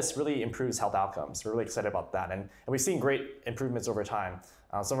all this really improves health outcomes. We're really excited about that, and we've seen great improvements over time.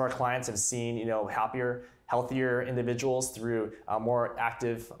 Some of our clients have seen, you know, happier, healthier individuals through more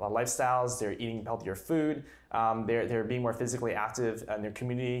active lifestyles. They're eating healthier food. They're being more physically active in their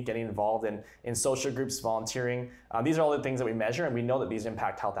community, getting involved in social groups, volunteering. These are all the things that we measure, and we know that these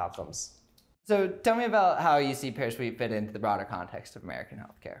impact health outcomes. So tell me about how you see PearSuite fit into the broader context of American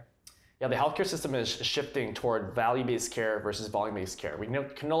healthcare. Yeah, the healthcare system is shifting toward value-based care versus volume-based care. We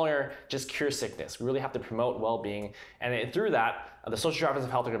can no longer just cure sickness. We really have to promote well-being, and through that, the social drivers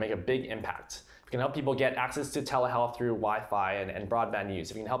of health are going to make a big impact. We can help people get access to telehealth through Wi-Fi and broadband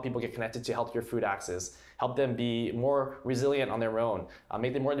use. We can help people get connected to healthier food access, help them be more resilient on their own,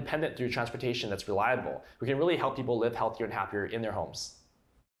 make them more independent through transportation that's reliable. We can really help people live healthier and happier in their homes.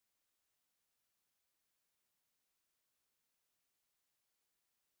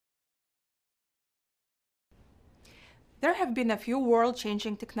 There have been a few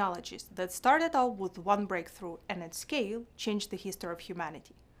world-changing technologies that started out with one breakthrough and at scale changed the history of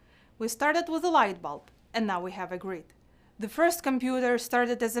humanity. We started with a light bulb, and now we have a grid. The first computer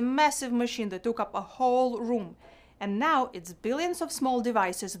started as a massive machine that took up a whole room, and now it's billions of small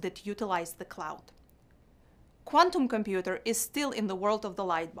devices that utilize the cloud. Quantum computer is still in the world of the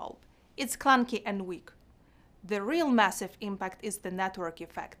light bulb. It's clunky and weak. The real massive impact is the network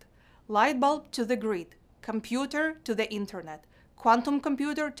effect. Light bulb to the grid, computer to the internet, quantum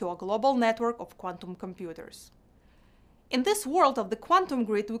computer to a global network of quantum computers. In this world of the quantum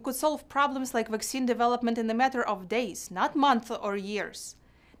grid, we could solve problems like vaccine development in a matter of days, not months or years.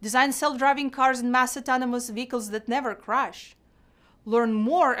 Design self-driving cars and mass autonomous vehicles that never crash. Learn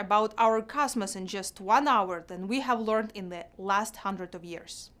more about our cosmos in just 1 hour than we have learned in the last 100 of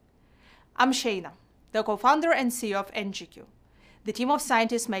years. I'm Shayna, the co-founder and CEO of NGQ, the team of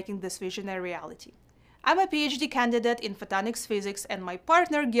scientists making this vision a reality. I'm a PhD candidate in photonics physics, and my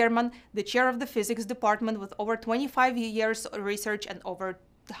partner German, the chair of the physics department with over 25 years of research and over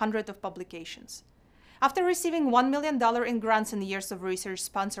 100 of publications. After receiving $1 million in grants and years of research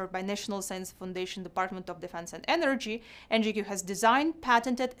sponsored by National Science Foundation, Department of Defense and Energy, NGQ has designed,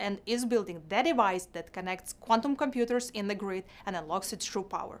 patented, and is building the device that connects quantum computers in the grid and unlocks its true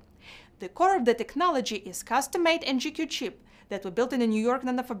power. The core of the technology is custom-made NGQ chip that we built in a New York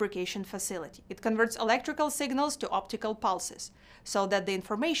nanofabrication facility. It converts electrical signals to optical pulses so that the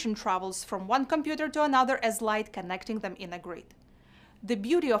information travels from one computer to another as light, connecting them in a grid. The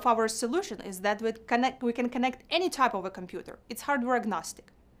beauty of our solution is that we can connect any type of a computer. It's hardware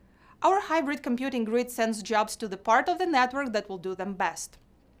agnostic. Our hybrid computing grid sends jobs to the part of the network that will do them best.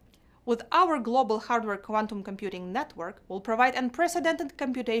 With our global hardware quantum computing network, we'll provide unprecedented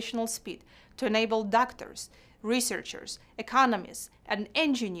computational speed to enable doctors, researchers, economists, and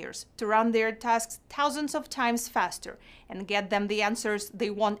engineers to run their tasks thousands of times faster and get them the answers they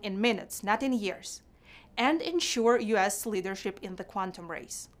want in minutes, not in years, and ensure US leadership in the quantum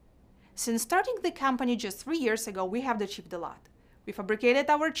race. Since starting the company just 3 years ago, we have achieved a lot. We fabricated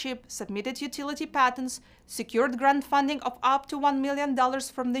our chip, submitted utility patents, secured grant funding of up to $1 million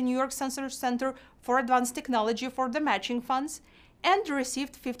from the New York Sensor Center for Advanced Technology for the matching funds, and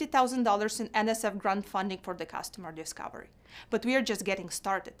received $50,000 in NSF grant funding for the customer discovery. But we are just getting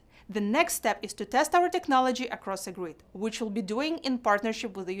started. The next step is to test our technology across a grid, which we'll be doing in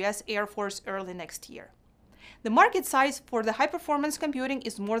partnership with the US Air Force early next year. The market size for the high-performance computing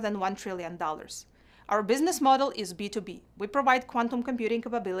is more than $1 trillion. Our business model is B2B. We provide quantum computing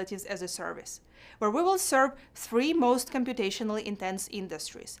capabilities as a service, where we will serve 3 most computationally intense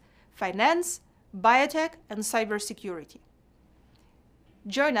industries: finance, biotech, and cybersecurity.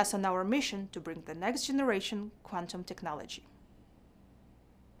 Join us on our mission to bring the next generation quantum technology.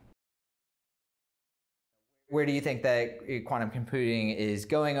 Where do you think that quantum computing is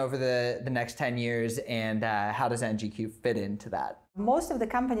going over the next 10 years, and how does NGQ fit into that? Most of the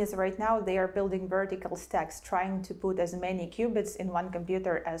companies right now, they are building vertical stacks, trying to put as many qubits in one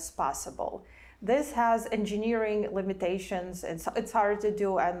computer as possible. This has engineering limitations, and so it's hard to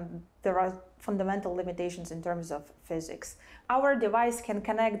do, and there are fundamental limitations in terms of physics. Our device can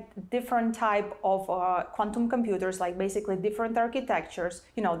connect different type of quantum computers, like basically different architectures.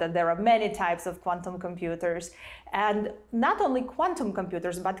 You know that there are many types of quantum computers, and not only quantum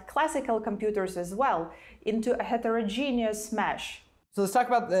computers, but classical computers as well, into a heterogeneous mesh. So let's talk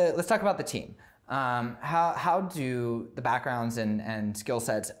about the team. How do the backgrounds and skill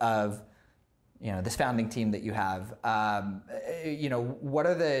sets of this founding team that you have, what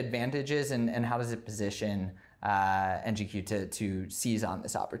are the advantages, and how does it position NGQ to seize on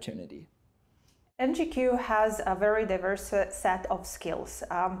this opportunity? NGQ has a very diverse set of skills.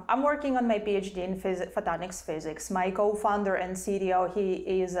 I'm working on my PhD in photonics physics. My co-founder and CTO, he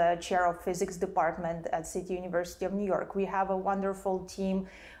is a chair of physics department at City University of New York. We have a wonderful team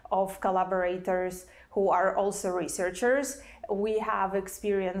of collaborators who are also researchers. We have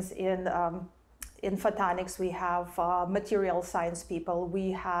experience in photonics. We have material science people. We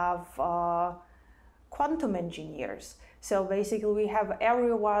have quantum engineers. So basically we have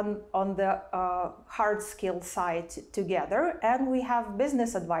everyone on the hard skill side together, and we have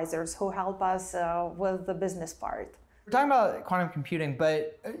business advisors who help us with the business part. We're talking about quantum computing,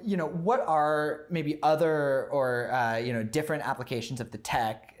 but what are maybe other or different applications of the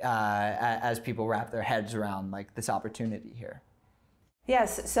tech as people wrap their heads around this opportunity here?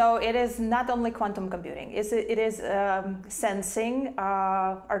 Yes, so it is not only quantum computing. It is sensing,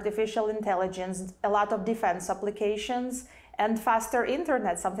 artificial intelligence, a lot of defense applications, and faster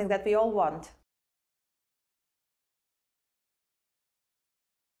internet, something that we all want.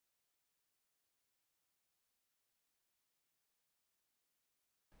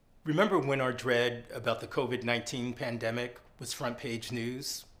 Remember when our dread about the COVID-19 pandemic was front page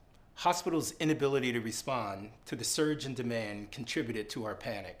news? Hospitals' inability to respond to the surge in demand contributed to our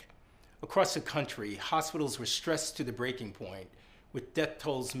panic. Across the country, hospitals were stressed to the breaking point, with death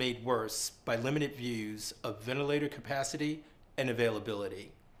tolls made worse by limited views of ventilator capacity and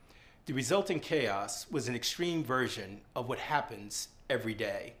availability. The resulting chaos was an extreme version of what happens every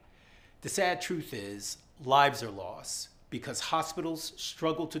day. The sad truth is, lives are lost because hospitals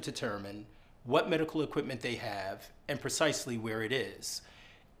struggle to determine what medical equipment they have and precisely where it is,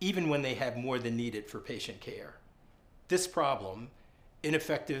 even when they have more than needed for patient care. This problem,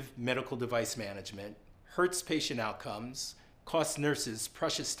 ineffective medical device management, hurts patient outcomes, costs nurses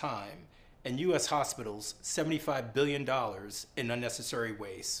precious time, and U.S. hospitals $75 billion in unnecessary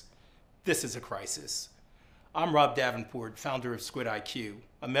waste. This is a crisis. I'm Rob Davenport, founder of SquidIQ,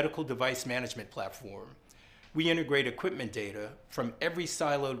 a medical device management platform. We integrate equipment data from every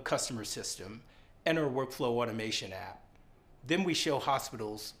siloed customer system and our workflow automation app. Then we show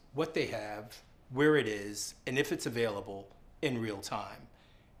hospitals what they have, where it is, and if it's available in real time.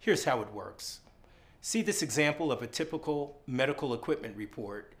 Here's how it works. See this example of a typical medical equipment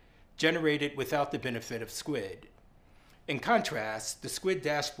report generated without the benefit of Squid. In contrast, the Squid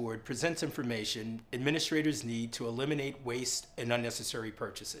dashboard presents information administrators need to eliminate waste and unnecessary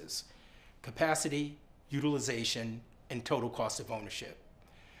purchases, capacity, utilization, and total cost of ownership.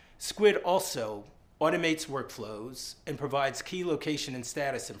 Squid also automates workflows and provides key location and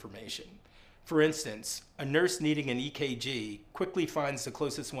status information. For instance, a nurse needing an EKG quickly finds the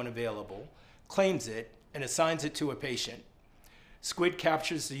closest one available, claims it, and assigns it to a patient. Squid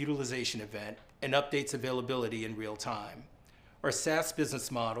captures the utilization event and updates availability in real time. Our SaaS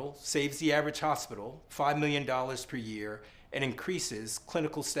business model saves the average hospital $5 million per year and increases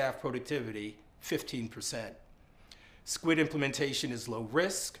clinical staff productivity 15%. Squid implementation is low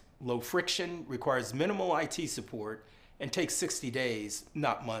risk, low friction, requires minimal IT support, and takes 60 days,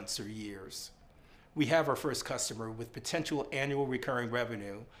 not months or years. We have our first customer with potential annual recurring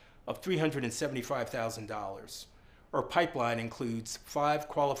revenue of $375,000. Our pipeline includes 5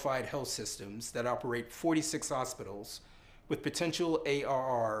 qualified health systems that operate 46 hospitals with potential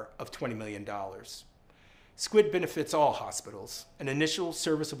ARR of $20 million. Squid benefits all hospitals, an initial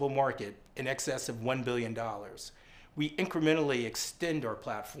serviceable market in excess of $1 billion. We incrementally extend our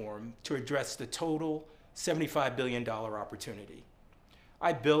platform to address the total $75 billion opportunity.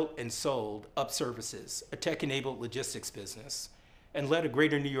 I built and sold Up Services, a tech-enabled logistics business, and led a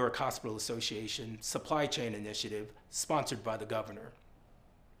Greater New York Hospital Association supply chain initiative sponsored by the governor.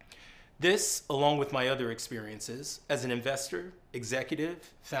 This, along with my other experiences as an investor,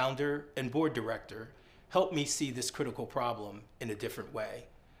 executive, founder, and board director, helped me see this critical problem in a different way.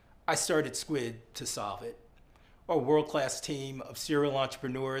 I started Squid to solve it. Our world-class team of serial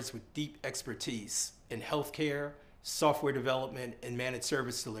entrepreneurs with deep expertise in healthcare, software development, and managed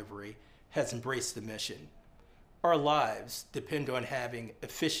service delivery has embraced the mission. Our lives depend on having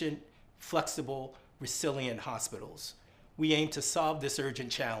efficient, flexible, resilient hospitals. We aim to solve this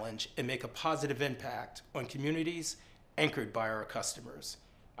urgent challenge and make a positive impact on communities anchored by our customers.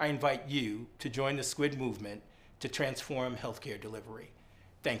 I invite you to join the Squid movement to transform healthcare delivery.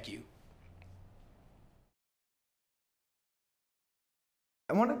 Thank you.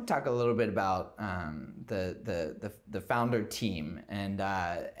 I want to talk a little bit about the founder team and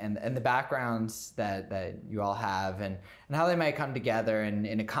the backgrounds that you all have and how they might come together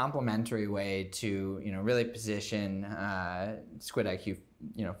in a complementary way to really position SquidIQ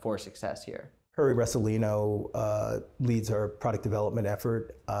for success here. Perry Ressolino leads our product development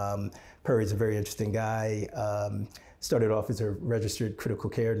effort. Perry's a very interesting guy. Started off as a registered critical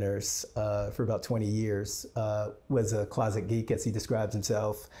care nurse for about 20 years, was a closet geek as he describes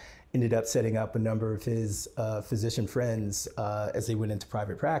himself, ended up setting up a number of his physician friends as they went into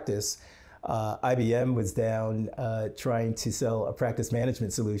private practice. IBM was down trying to sell a practice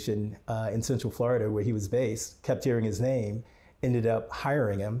management solution in Central Florida where he was based, kept hearing his name, ended up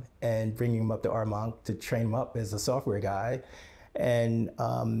hiring him and bringing him up to Armonk to train him up as a software guy. And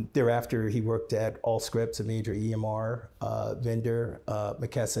thereafter, he worked at Allscripts, a major EMR vendor,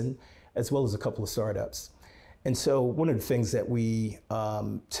 McKesson, as well as a couple of startups. And so one of the things that we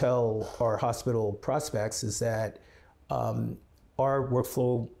tell our hospital prospects is that our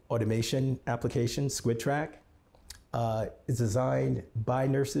workflow automation application, SquidTrack, is designed by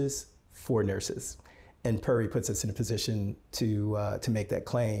nurses for nurses. And Perry puts us in a position to make that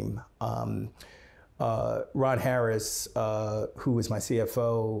claim. Ron Harris, who was my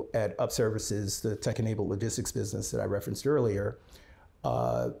CFO at Up Services, the tech-enabled logistics business that I referenced earlier,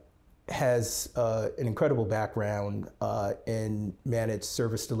 has an incredible background in managed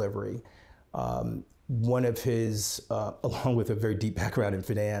service delivery. One of his, along with a very deep background in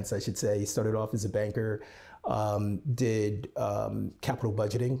finance, I should say, he started off as a banker, did capital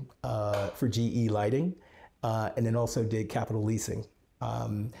budgeting for GE Lighting, and then also did capital leasing.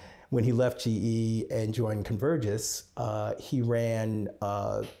 When he left GE and joined Convergys, he ran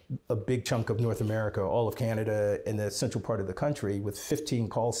a big chunk of North America, all of Canada, and the central part of the country with 15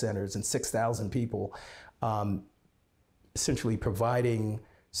 call centers and 6,000 people, essentially providing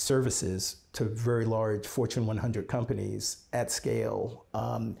services to very large Fortune 100 companies at scale.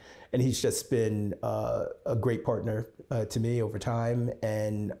 And he's just been a great partner to me over time,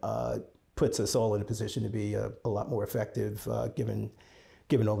 and puts us all in a position to be a lot more effective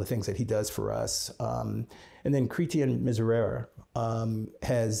given all the things that he does for us. And then Christian Miserera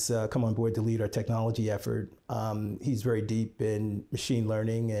has come on board to lead our technology effort. He's very deep in machine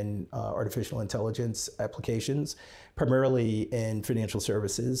learning and artificial intelligence applications, primarily in financial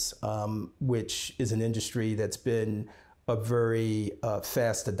services, which is an industry that's been a very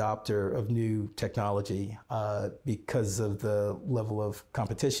fast adopter of new technology because of the level of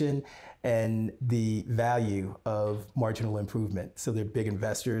competition and the value of marginal improvement. So they're big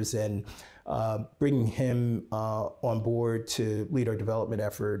investors, and bringing him on board to lead our development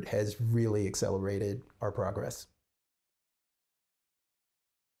effort has really accelerated our progress.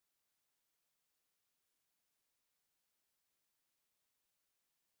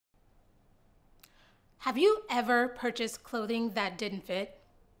 Have you ever purchased clothing that didn't fit?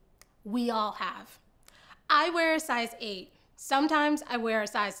 We all have. I wear a size 8. Sometimes I wear a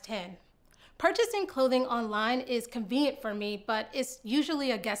size 10. Purchasing clothing online is convenient for me, but it's usually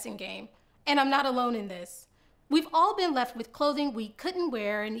a guessing game. And I'm not alone in this. We've all been left with clothing we couldn't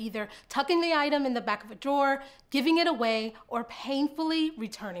wear and either tucking the item in the back of a drawer, giving it away, or painfully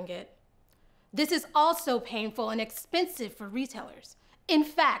returning it. This is also painful and expensive for retailers. In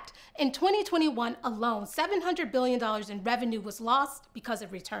fact, in 2021 alone, $700 billion in revenue was lost because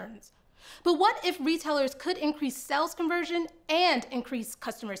of returns. But what if retailers could increase sales conversion and increase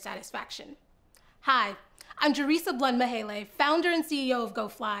customer satisfaction? Hi, I'm Jerisa Blunt-Mahele, founder and CEO of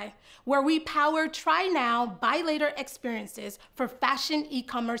GoFlyy, where we power try now, buy later experiences for fashion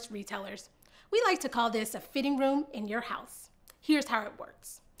e-commerce retailers. We like to call this a fitting room in your house. Here's how it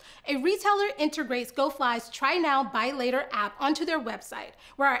works. A retailer integrates GoFly's Try Now, Buy Later app onto their website,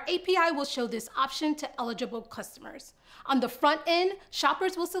 where our API will show this option to eligible customers. On the front end,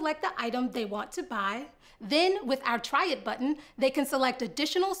 shoppers will select the item they want to buy. Then, with our Try It button, they can select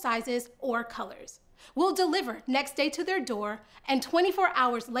additional sizes or colors. We'll deliver next day to their door, and 24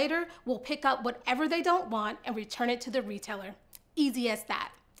 hours later, we'll pick up whatever they don't want and return it to the retailer. Easy as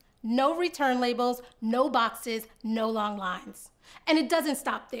that. No return labels, no boxes, no long lines. And it doesn't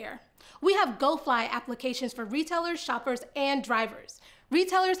stop there. We have GoFlyy applications for retailers, shoppers, and drivers.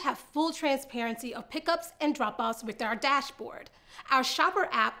 Retailers have full transparency of pickups and drop-offs with our dashboard. Our shopper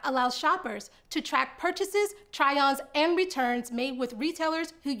app allows shoppers to track purchases, try-ons, and returns made with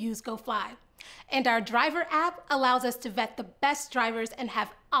retailers who use GoFlyy. And our driver app allows us to vet the best drivers and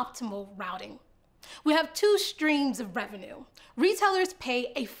have optimal routing. We have two streams of revenue. Retailers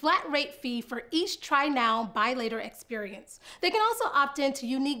pay a flat rate fee for each try now, buy later experience. They can also opt into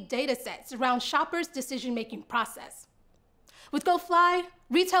unique data sets around shoppers' decision-making process. With GoFlyy,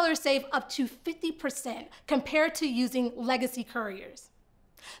 retailers save up to 50% compared to using legacy couriers.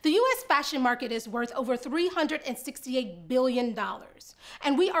 The US fashion market is worth over $368 billion,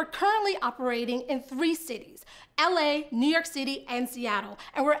 and we are currently operating in 3 cities, LA, New York City, and Seattle,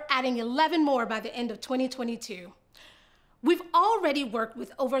 and we're adding 11 more by the end of 2022. We've already worked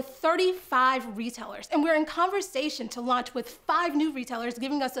with over 35 retailers, and we're in conversation to launch with 5 new retailers,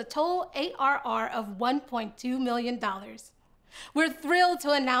 giving us a total ARR of $1.2 million. We're thrilled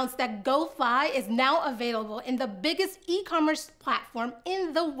to announce that GoFlyy is now available in the biggest e-commerce platform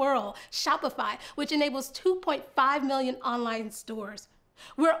in the world, Shopify, which enables 2.5 million online stores.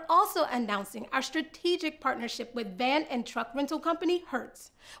 We're also announcing our strategic partnership with van and truck rental company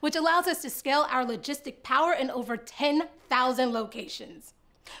Hertz, which allows us to scale our logistic power in over 10,000 locations.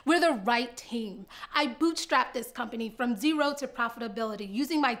 We're the right team. I bootstrapped this company from zero to profitability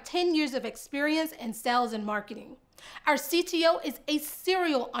using my 10 years of experience in sales and marketing. Our CTO is a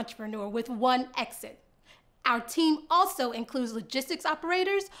serial entrepreneur with 1 exit. Our team also includes logistics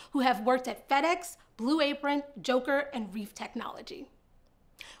operators who have worked at FedEx, Blue Apron, Joker, and Reef Technology.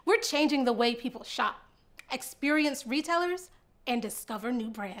 We're changing the way people shop, experience retailers, and discover new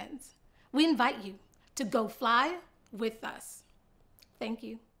brands. We invite you to GoFlyy with us. Thank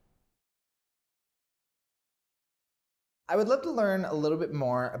you. I would love to learn a little bit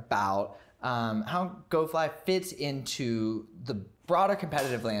more about how GoFlyy fits into the broader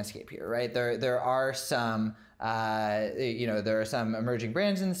competitive landscape here, right? There are some there are some emerging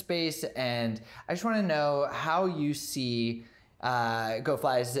brands in the space, and I just want to know how you see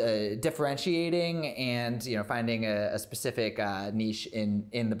GoFly's differentiating and finding a specific niche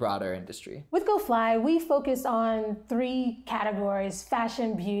in the broader industry. With GoFlyy, we focus on 3 categories: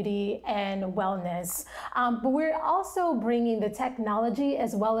 fashion, beauty, and wellness. But we're also bringing the technology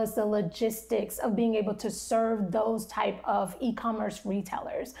as well as the logistics of being able to serve those type of e-commerce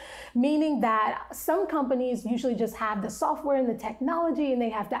retailers. Meaning that some companies usually just have the software and the technology and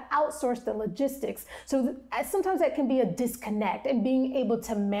they have to outsource the logistics. So sometimes that can be a disconnect and being able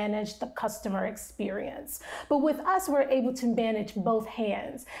to manage the customer experience. But with us, we're able to manage both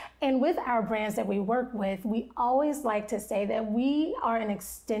hands. And with our brands that we work with, we always like to say that we are an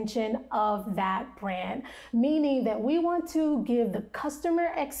extension of that brand, meaning that we want to give the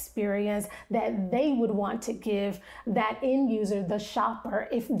customer experience that they would want to give that end user, the shopper,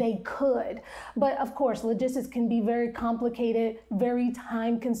 if they could. But of course, logistics can be very complicated, very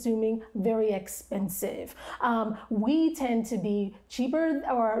time consuming, very expensive. We tend to be cheaper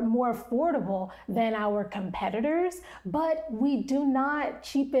or more affordable than our competitors, but we do not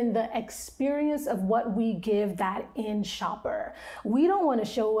cheapen the experience of what we give that end shopper. We don't want to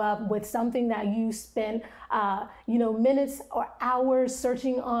show up with something that you spend minutes or hours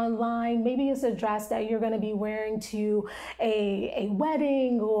searching online. Maybe it's a dress that you're going to be wearing to a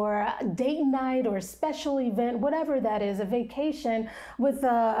wedding or a date night or a special event, whatever that is, a vacation, with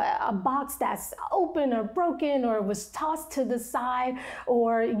a box that's open or broken or was tossed to the side,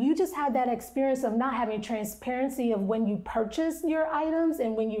 or you just had that experience of not having transparency of when you purchased your items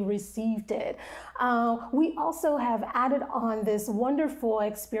and when you received it. We also have added on this wonderful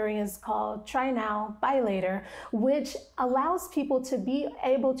experience called Try Now, Buy Later, which allows people to be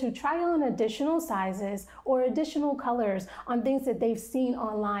able to try on additional sizes or additional colors on things that they've seen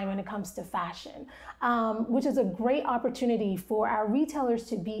online when it comes to fashion, which is a great opportunity for our retailers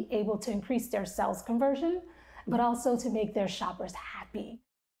to be able to increase their sales conversion, but also to make their shoppers happy.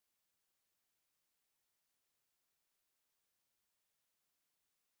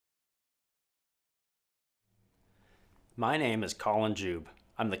 My name is Colin Jube.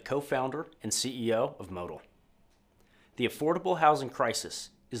 I'm the co-founder and CEO of Modal. The affordable housing crisis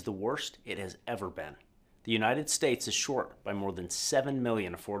is the worst it has ever been. The United States is short by more than 7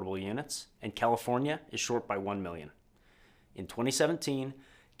 million affordable units, and California is short by 1 million. In 2017,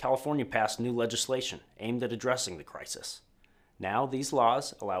 California passed new legislation aimed at addressing the crisis. Now these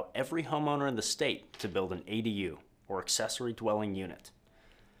laws allow every homeowner in the state to build an ADU, or accessory dwelling unit.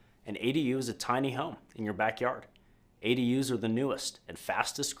 An ADU is a tiny home in your backyard. ADUs are the newest and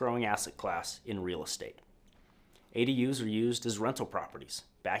fastest growing asset class in real estate. ADUs are used as rental properties,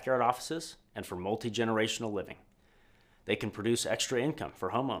 backyard offices, and for multi-generational living. They can produce extra income for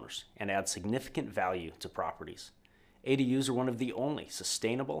homeowners and add significant value to properties. ADUs are one of the only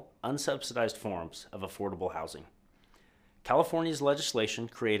sustainable, unsubsidized forms of affordable housing. California's legislation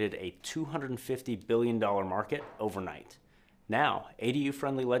created a $250 billion market overnight. Now,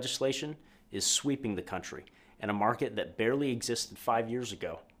 ADU-friendly legislation is sweeping the country, and a market that barely existed 5 years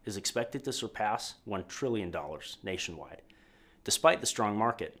ago is expected to surpass $1 trillion nationwide. Despite the strong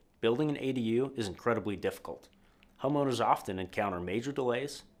market, building an ADU is incredibly difficult. Homeowners often encounter major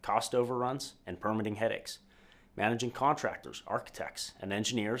delays, cost overruns, and permitting headaches. Managing contractors, architects, and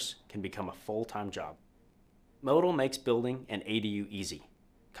engineers can become a full-time job. Modal makes building an ADU easy.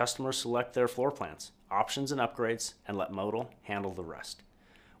 Customers select their floor plans, options, and upgrades, and let Modal handle the rest.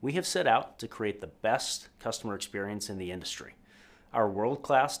 We have set out to create the best customer experience in the industry. Our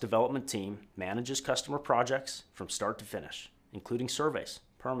world-class development team manages customer projects from start to finish, including surveys,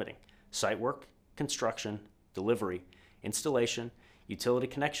 permitting, site work, construction, delivery, installation, utility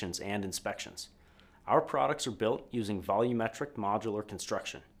connections, and inspections. Our products are built using volumetric modular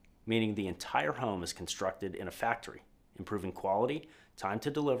construction, meaning the entire home is constructed in a factory, improving quality, time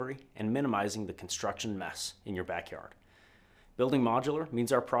to delivery, and minimizing the construction mess in your backyard. Building modular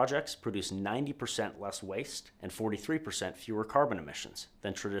means our projects produce 90% less waste and 43% fewer carbon emissions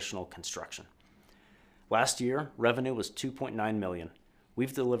than traditional construction. Last year, revenue was $2.9 million.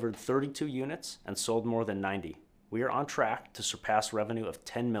 We've delivered 32 units and sold more than 90. We are on track to surpass revenue of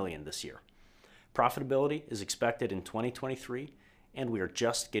 $10 million this year. Profitability is expected in 2023, and we are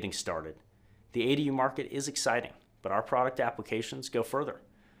just getting started. The ADU market is exciting, but our product applications go further.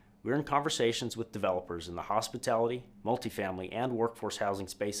 We're in conversations with developers in the hospitality, multifamily, and workforce housing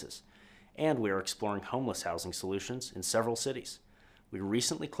spaces, and we are exploring homeless housing solutions in several cities. We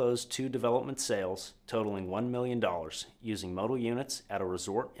recently closed 2 development sales totaling $1 million using Modal units at a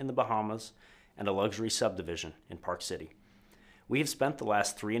resort in the Bahamas and a luxury subdivision in Park City. We have spent the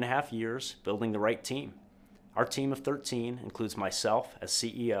last 3.5 years building the right team. Our team of 13 includes myself as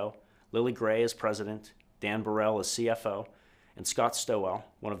CEO, Lily Gray as president, Dan Burrell as CFO, and Scott Stowell,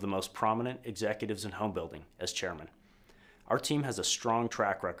 one of the most prominent executives in home building, as chairman. Our team has a strong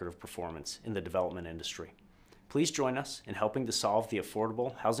track record of performance in the development industry. Please join us in helping to solve the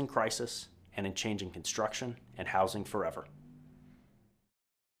affordable housing crisis and in changing construction and housing forever.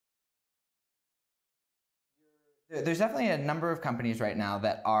 There's definitely a number of companies right now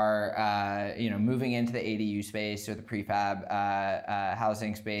that are, moving into the ADU space or the prefab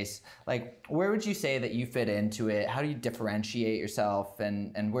housing space. Like, where would you say that you fit into it? How do you differentiate yourself,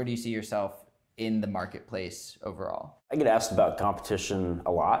 and where do you see yourself in the marketplace overall? I get asked about competition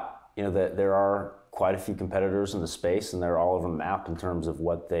a lot. That there are quite a few competitors in the space, and they're all over the map in terms of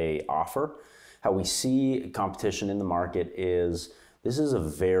what they offer. How we see competition in the market is this is a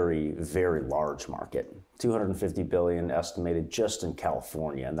very, very large market. $250 billion estimated just in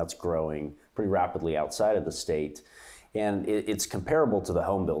California, and that's growing pretty rapidly outside of the state. And it's comparable to the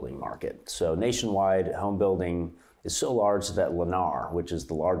home building market. So nationwide, home building is so large that Lennar, which is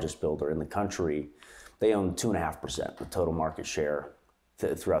the largest builder in the country, they own 2.5% of total market share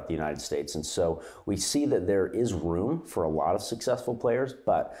throughout the United States. And so we see that there is room for a lot of successful players,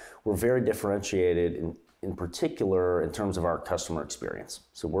 but we're very differentiated in particular in terms of our customer experience.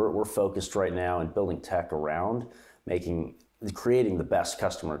 So we're focused right now in building tech around creating the best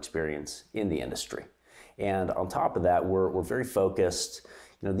customer experience in the industry. And on top of that, we're very focused.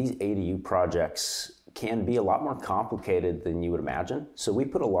 These ADU projects can be a lot more complicated than you would imagine. So we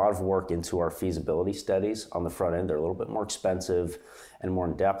put a lot of work into our feasibility studies on the front end. They're a little bit more expensive and more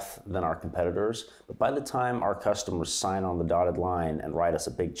in depth than our competitors. But by the time our customers sign on the dotted line and write us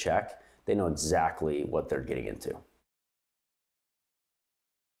a big check, they know exactly what they're getting into.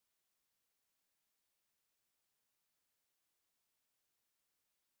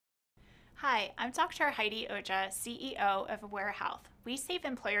 Hi, I'm Dr. Heidi Oja, CEO of Aware Health. We save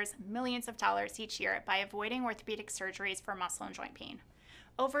employers millions of dollars each year by avoiding orthopedic surgeries for muscle and joint pain.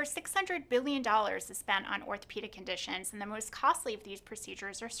 Over $600 billion is spent on orthopedic conditions, and the most costly of these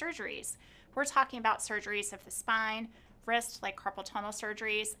procedures are surgeries. We're talking about surgeries of the spine, wrist like carpal tunnel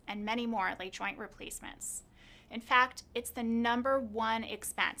surgeries, and many more like joint replacements. In fact, it's the #1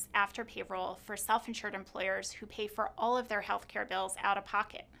 expense after payroll for self-insured employers who pay for all of their healthcare bills out of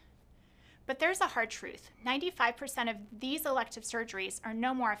pocket. But there's a hard truth. 95% of these elective surgeries are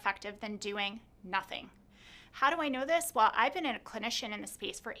no more effective than doing nothing. How do I know this? Well, I've been a clinician in the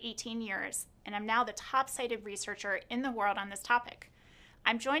space for 18 years, and I'm now the top cited researcher in the world on this topic.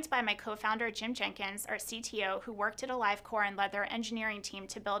 I'm joined by my co-founder, Jim Jenkins, our CTO, who worked at AliveCor and led their engineering team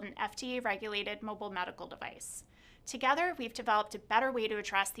to build an FDA-regulated mobile medical device. Together, we've developed a better way to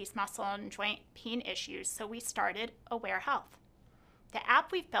address these muscle and joint pain issues, so we started Aware Health. The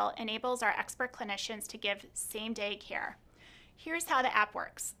app we've built enables our expert clinicians to give same-day care. Here's how the app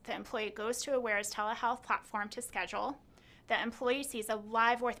works. The employee goes to Aware's telehealth platform to schedule. The employee sees a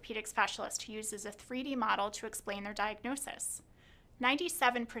live orthopedic specialist who uses a 3D model to explain their diagnosis.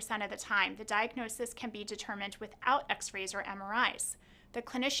 97% of the time, the diagnosis can be determined without x-rays or MRIs. The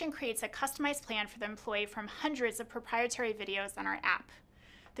clinician creates a customized plan for the employee from hundreds of proprietary videos on our app.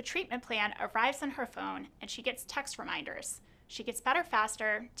 The treatment plan arrives on her phone, and she gets text reminders. She gets better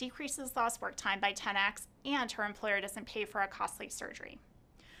faster, decreases lost work time by 10x, and her employer doesn't pay for a costly surgery.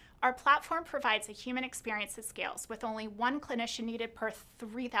 Our platform provides a human experience that scales with only 1 clinician needed per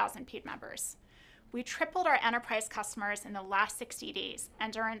 3,000 paid members. We tripled our enterprise customers in the last 60 days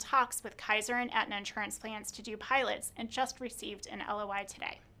and are in talks with Kaiser and Aetna insurance plans to do pilots and just received an LOI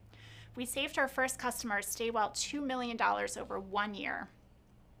today. We saved our first customers Staywell $2 million over 1 year.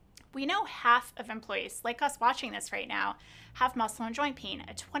 We know half of employees, like us watching this right now, have muscle and joint pain,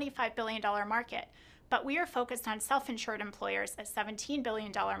 a $25 billion market, but we are focused on self-insured employers, a $17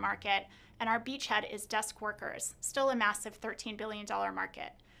 billion market, and our beachhead is desk workers, still a massive $13 billion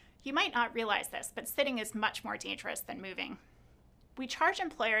market. You might not realize this, but sitting is much more dangerous than moving. We charge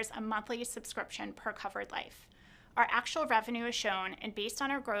employers a monthly subscription per covered life. Our actual revenue is shown, and based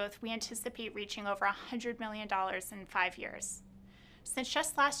on our growth, we anticipate reaching over $100 million in 5 years. Since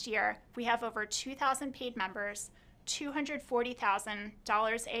just last year, we have over 2,000 paid members,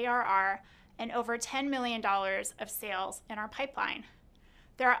 $240,000 ARR, and over $10 million of sales in our pipeline.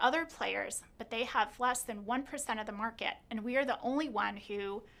 There are other players, but they have less than 1% of the market, and we are the only one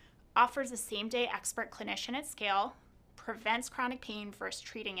who offers a same-day expert clinician at scale, prevents chronic pain versus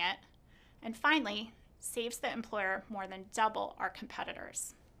treating it, and finally, saves the employer more than double our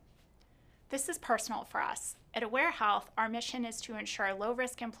competitors. This is personal for us. At Aware Health, our mission is to ensure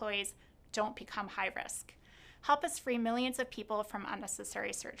low-risk employees don't become high risk. Help us free millions of people from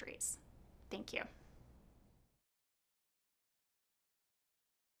unnecessary surgeries. Thank you.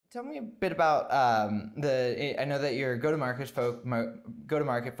 Tell me a bit about I know that your go-to-market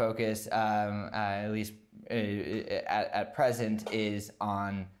focus, at least at present, is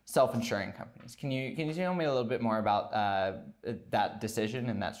on self-insuring companies. Can you tell me a little bit more about that decision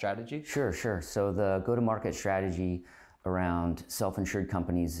and that strategy? Sure. So the go-to-market strategy around self-insured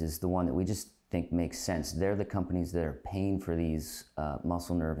companies is the one that we just think makes sense. They're the companies that are paying for these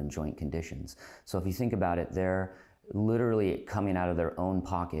muscle, nerve, and joint conditions. So if you think about it, they're literally coming out of their own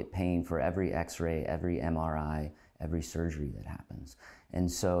pocket, paying for every X-ray, every MRI, every surgery that happens.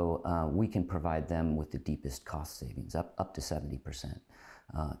 And so we can provide them with the deepest cost savings, up to 70%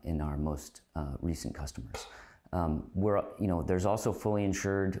 in our most recent customers. There's also fully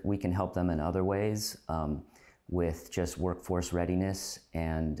insured. We can help them in other ways with just workforce readiness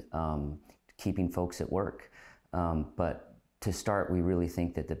and keeping folks at work. But to start, we really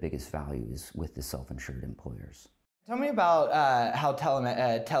think that the biggest value is with the self-insured employers. Tell me about how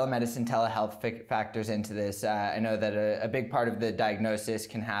telemedicine, telehealth factors into this. I know that a big part of the diagnosis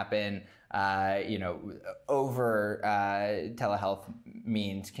can happen, over telehealth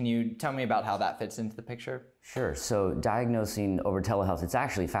means. Can you tell me about how that fits into the picture? Sure. So diagnosing over telehealth, it's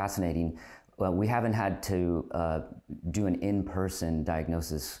actually fascinating. We haven't had to do an in-person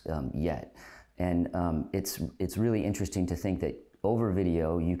diagnosis yet, and it's really interesting to think that over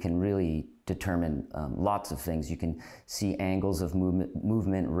video you can really determine lots of things. You can see angles of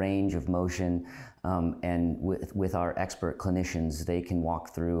movement, range of motion, and with our expert clinicians, they can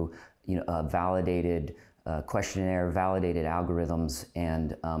walk through a validated questionnaire, validated algorithms,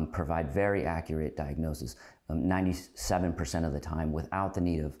 and provide very accurate diagnosis 97% of the time without the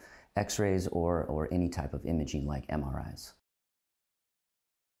need of X-rays or any type of imaging like MRIs.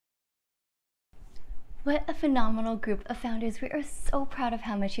 What a phenomenal group of founders. We are so proud of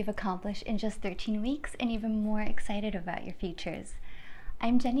how much you've accomplished in just 13 weeks and even more excited about your futures.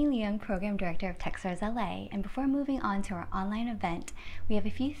 I'm Jenny Leung, Program Director of Techstars LA, and before moving on to our online event, we have a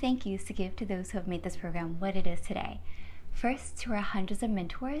few thank yous to give to those who have made this program what it is today. First, to our hundreds of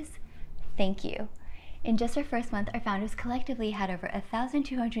mentors, thank you. In just our first month, our founders collectively had over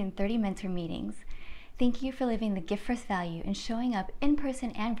 1,230 mentor meetings. Thank you for living the gift first value and showing up in person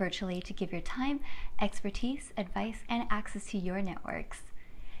and virtually to give your time, expertise, advice, and access to your networks.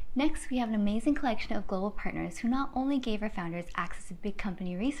 Next, we have an amazing collection of global partners who not only gave our founders access to big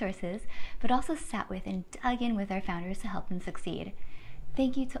company resources, but also sat with and dug in with our founders to help them succeed.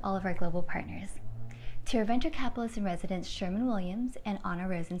 Thank you to all of our global partners. To our venture capitalists in residence, Sherman Williams and Anna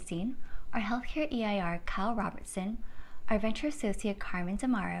Rosenstein, our healthcare EIR, Kyle Robertson, our venture associate, Carmen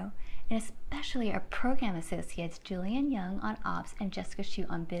Damaro, and especially our program associates, Julian Young on Ops and Jessica Shu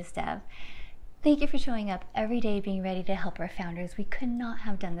on BizDev. Thank you for showing up every day, being ready to help our founders. We could not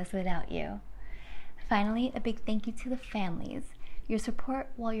have done this without you. Finally, a big thank you to the families. Your support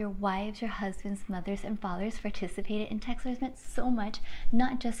while your wives, your husbands, mothers, and fathers participated in Techstars meant so much,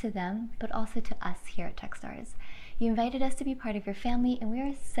 not just to them, but also to us here at Techstars. You invited us to be part of your family, and we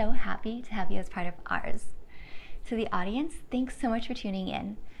are so happy to have you as part of ours. To the audience, thanks so much for tuning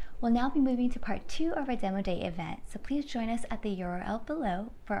in. We'll now be moving to part 2 of our Demo Day event, so please join us at the URL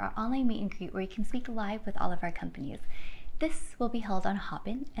below for our online meet and greet where you can speak live with all of our companies. This will be held on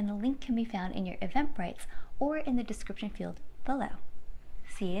Hopin, and the link can be found in your Eventbrite or in the description field below.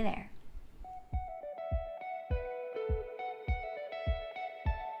 See you there.